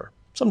job offer.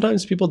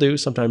 Sometimes people do,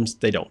 sometimes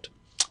they don't.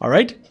 All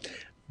right,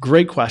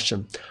 great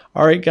question.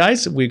 All right,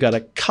 guys, we've got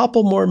a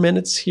couple more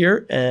minutes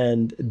here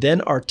and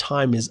then our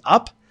time is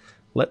up.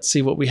 Let's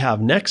see what we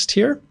have next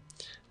here.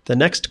 The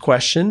next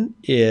question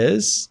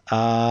is,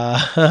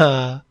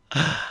 oh,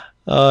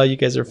 you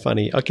guys are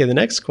funny. Okay, the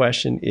next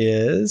question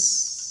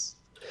is,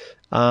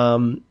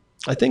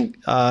 I think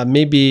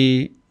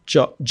maybe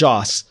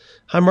Joss.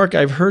 Hi, Mark.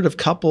 I've heard of a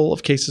couple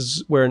of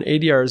cases where an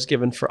ADR is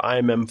given for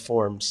IMM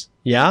forms.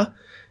 Yeah?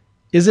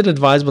 Is it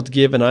advisable to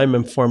give an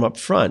IMM form up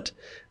front?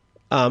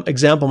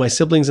 Example, my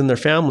siblings and their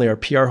family are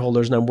PR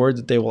holders and I'm worried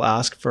that they will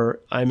ask for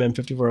IMM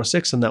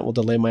 5406 and that will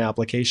delay my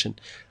application.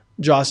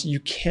 Joss, you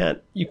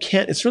can't,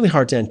 it's really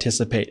hard to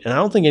anticipate. And I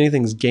don't think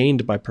anything's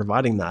gained by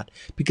providing that,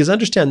 because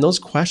understand those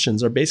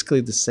questions are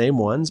basically the same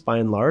ones by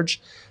and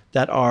large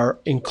that are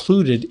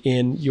included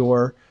in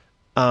your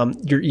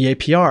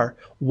EAPR.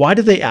 Why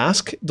do they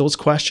ask those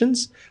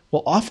questions?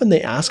 Well, often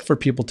they ask for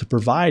people to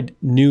provide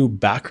new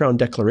background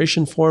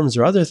declaration forms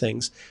or other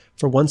things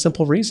for one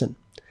simple reason.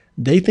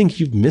 They think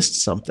you've missed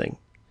something,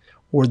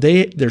 or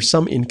there's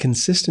some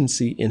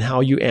inconsistency in how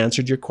you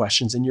answered your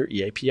questions in your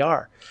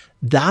EAPR.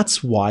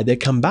 That's why they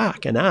come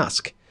back and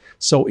ask.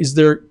 So is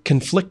there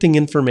conflicting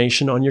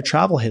information on your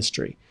travel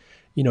history?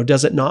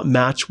 Does it not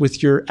match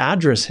with your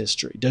address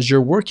history? Does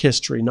your work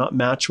history not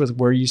match with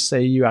where you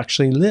say you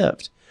actually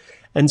lived?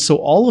 And so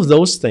all of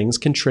those things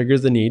can trigger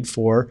the need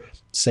for,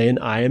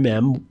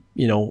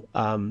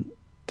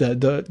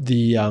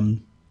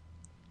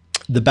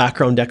 the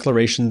background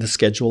declaration, the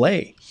Schedule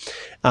A.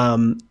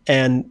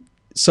 And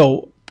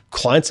so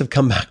clients have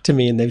come back to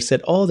me and they've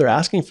said, oh, they're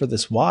asking for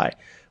this. Why?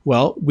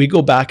 Well, we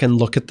go back and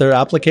look at their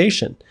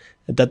application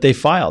that they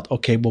filed.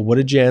 Okay, well, what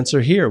did you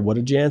answer here? What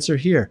did you answer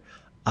here?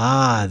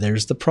 Ah,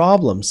 there's the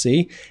problem,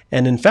 see?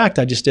 And in fact,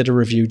 I just did a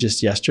review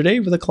just yesterday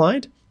with a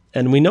client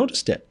and we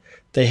noticed it.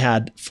 They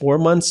had 4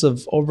 months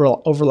of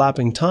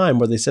overlapping time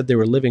where they said they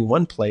were living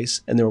one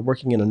place and they were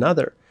working in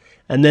another.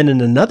 And then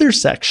in another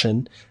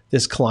section,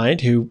 this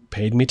client who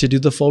paid me to do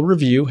the full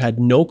review, had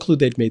no clue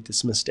they'd made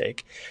this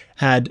mistake,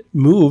 had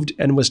moved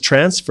and was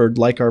transferred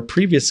like our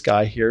previous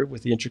guy here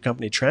with the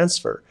intercompany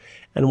transfer,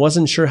 and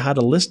wasn't sure how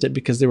to list it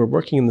because they were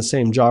working in the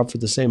same job for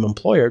the same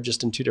employer,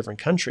 just in 2 different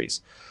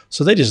countries.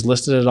 So they just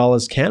listed it all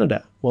as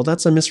Canada. Well,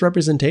 that's a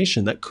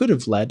misrepresentation that could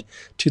have led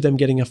to them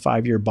getting a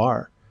 5-year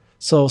bar.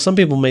 So some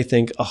people may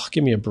think, oh,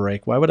 give me a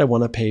break. Why would I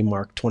want to pay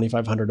Mark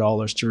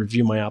 $2,500 to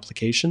review my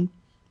application?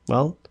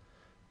 Well,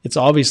 it's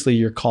obviously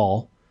your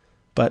call,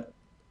 but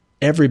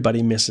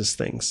everybody misses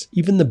things,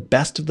 even the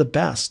best of the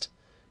best.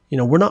 You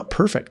know, we're not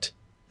perfect.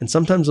 And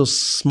sometimes those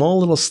small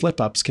little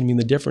slip-ups can mean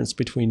the difference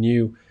between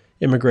you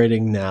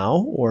immigrating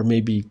now or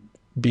maybe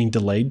being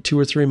delayed 2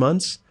 or 3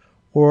 months,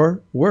 or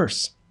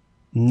worse,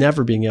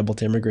 never being able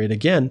to immigrate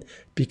again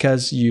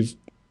because you've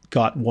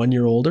got 1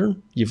 year older,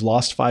 you've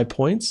lost 5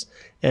 points,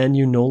 and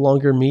you no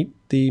longer meet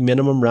the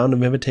minimum round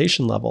of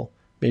invitation level.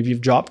 Maybe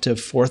you've dropped to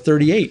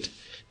 438.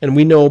 And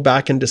we know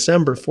back in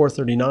December,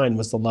 439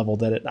 was the level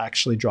that it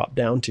actually dropped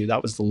down to.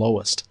 That was the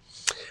lowest.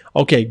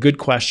 Okay, good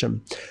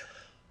question.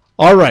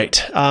 All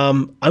right,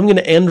 I'm going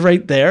to end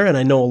right there. And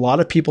I know a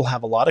lot of people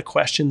have a lot of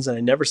questions, and I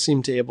never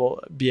seem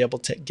to be able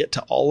to get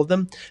to all of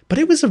them. But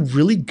it was a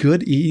really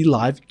good EE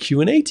Live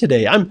Q&A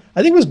today. I think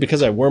it was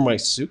because I wore my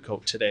suit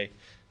coat today,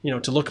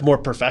 to look more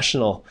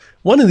professional.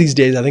 One of these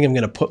days, I think I'm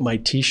going to put my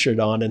t-shirt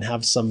on and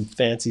have some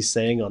fancy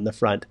saying on the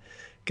front.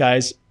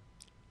 Guys,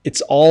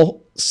 it's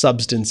all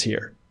substance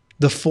here.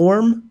 The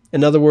form,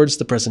 in other words,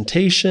 the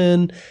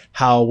presentation,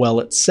 how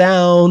well it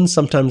sounds.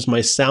 Sometimes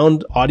my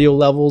sound audio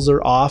levels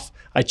are off.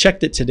 I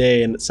checked it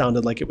today and it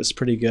sounded like it was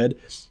pretty good.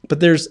 But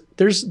there's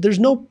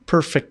no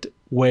perfect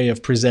way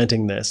of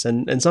presenting this.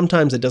 And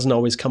sometimes it doesn't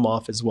always come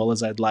off as well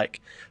as I'd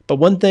like. But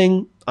one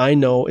thing I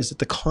know is that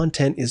the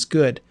content is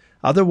good.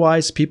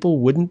 Otherwise, people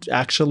wouldn't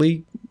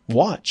actually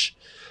watch.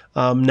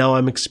 Now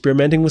I'm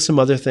experimenting with some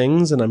other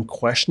things, and I'm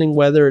questioning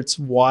whether it's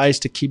wise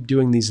to keep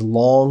doing these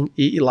long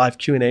EE Live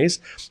Q&As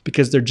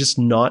because they're just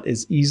not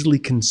as easily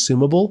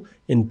consumable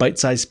in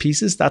bite-sized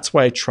pieces. That's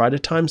why I try to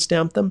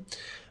timestamp them.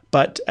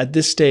 But at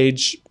this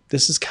stage,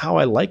 this is how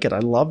I like it. I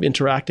love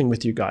interacting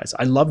with you guys.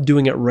 I love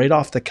doing it right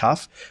off the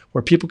cuff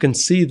where people can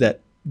see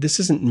that this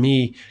isn't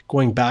me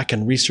going back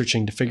and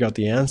researching to figure out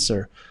the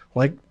answer.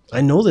 Like,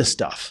 I know this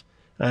stuff.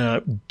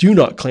 Do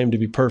not claim to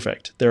be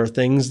perfect. There are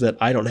things that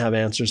I don't have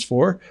answers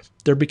for.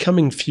 They're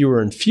becoming fewer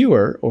and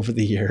fewer over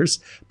the years,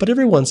 but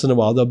every once in a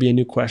while, there'll be a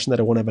new question that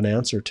I won't have an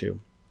answer to.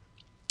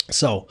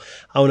 So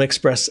I want to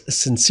express a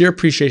sincere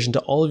appreciation to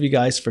all of you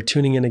guys for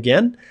tuning in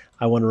again.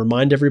 I want to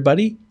remind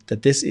everybody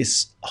that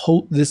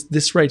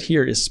this right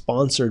here is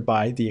sponsored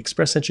by the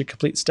Express Entry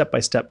Complete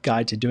Step-by-Step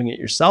Guide to Doing It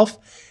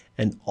Yourself.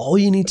 And all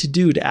you need to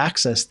do to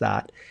access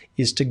that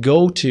is to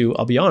go to,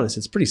 I'll be honest,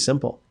 it's pretty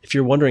simple. If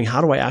you're wondering,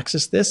 how do I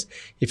access this?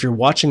 If you're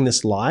watching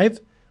this live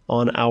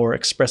on our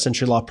Express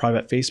Entry Law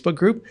private Facebook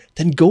group,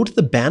 then go to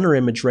the banner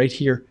image right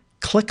here,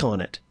 click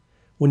on it.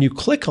 When you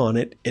click on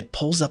it, it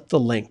pulls up the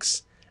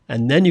links.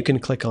 And then you can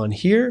click on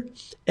here.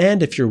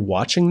 And if you're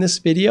watching this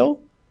video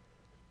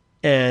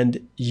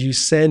and you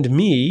send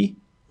me,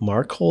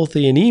 Mark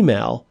Holthe, an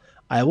email,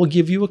 I will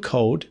give you a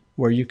code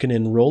where you can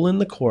enroll in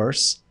the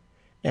course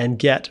and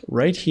get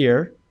right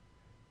here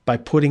by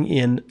putting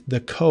in the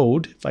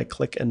code. If I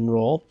click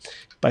enroll,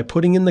 by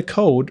putting in the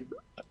code,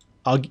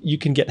 you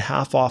can get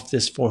half off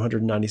this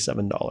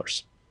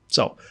 $497.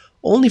 So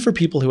only for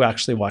people who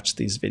actually watch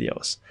these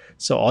videos.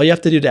 So all you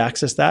have to do to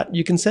access that,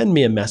 you can send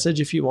me a message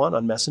if you want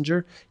on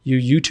Messenger.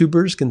 You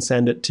YouTubers can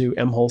send it to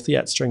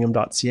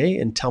mholthe@stringham.ca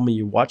and tell me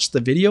you watched the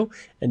video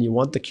and you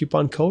want the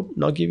coupon code,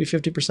 and I'll give you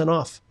 50%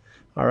 off.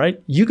 All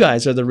right. You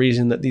guys are the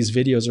reason that these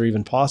videos are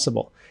even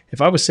possible.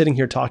 If I was sitting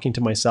here talking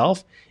to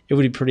myself, it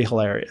would be pretty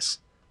hilarious.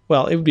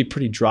 Well, it would be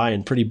pretty dry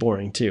and pretty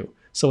boring too.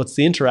 So it's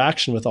the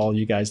interaction with all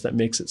you guys that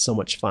makes it so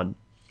much fun.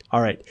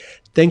 All right.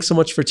 Thanks so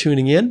much for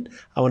tuning in.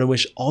 I want to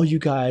wish all you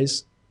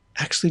guys,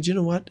 actually, do you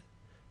know what?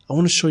 I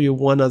want to show you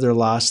one other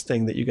last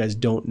thing that you guys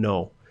don't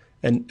know.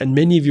 And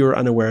many of you are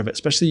unaware of it,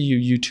 especially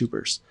you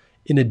YouTubers.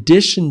 In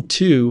addition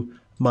to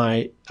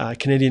my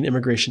Canadian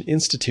Immigration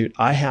Institute,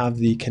 I have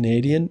the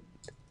Canadian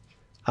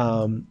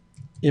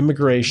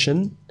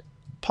Immigration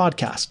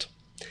Podcast.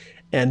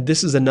 And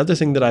this is another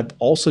thing that I'm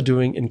also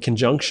doing in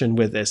conjunction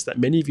with this that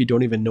many of you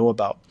don't even know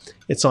about.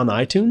 It's on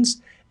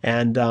iTunes,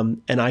 and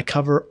I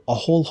cover a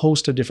whole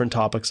host of different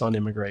topics on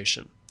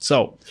immigration.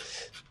 So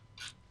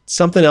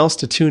something else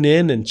to tune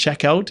in and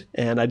check out,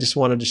 and I just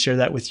wanted to share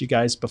that with you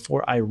guys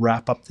before I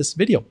wrap up this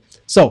video.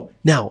 So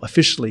now,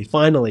 officially,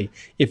 finally,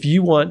 if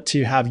you want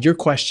to have your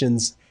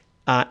questions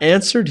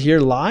answered here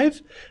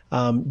live,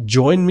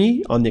 join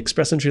me on the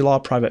Express Entry Law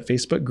private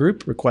Facebook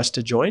group, request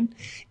to join.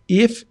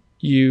 If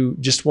you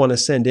just want to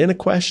send in a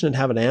question and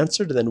have it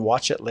answered and then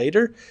watch it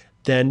later,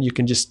 then you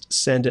can just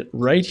send it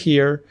right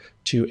here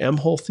to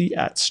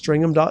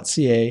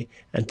mholthy@stringham.ca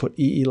and put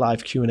EE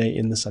Live Q&A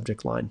in the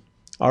subject line.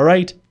 All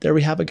right, there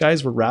we have it,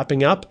 guys. We're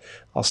wrapping up.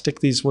 I'll stick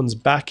these ones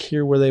back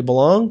here where they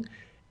belong.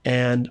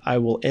 And I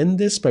will end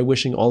this by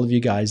wishing all of you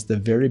guys the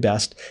very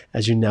best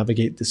as you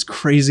navigate this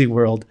crazy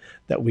world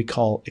that we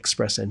call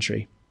Express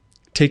Entry.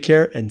 Take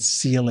care and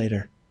see you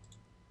later.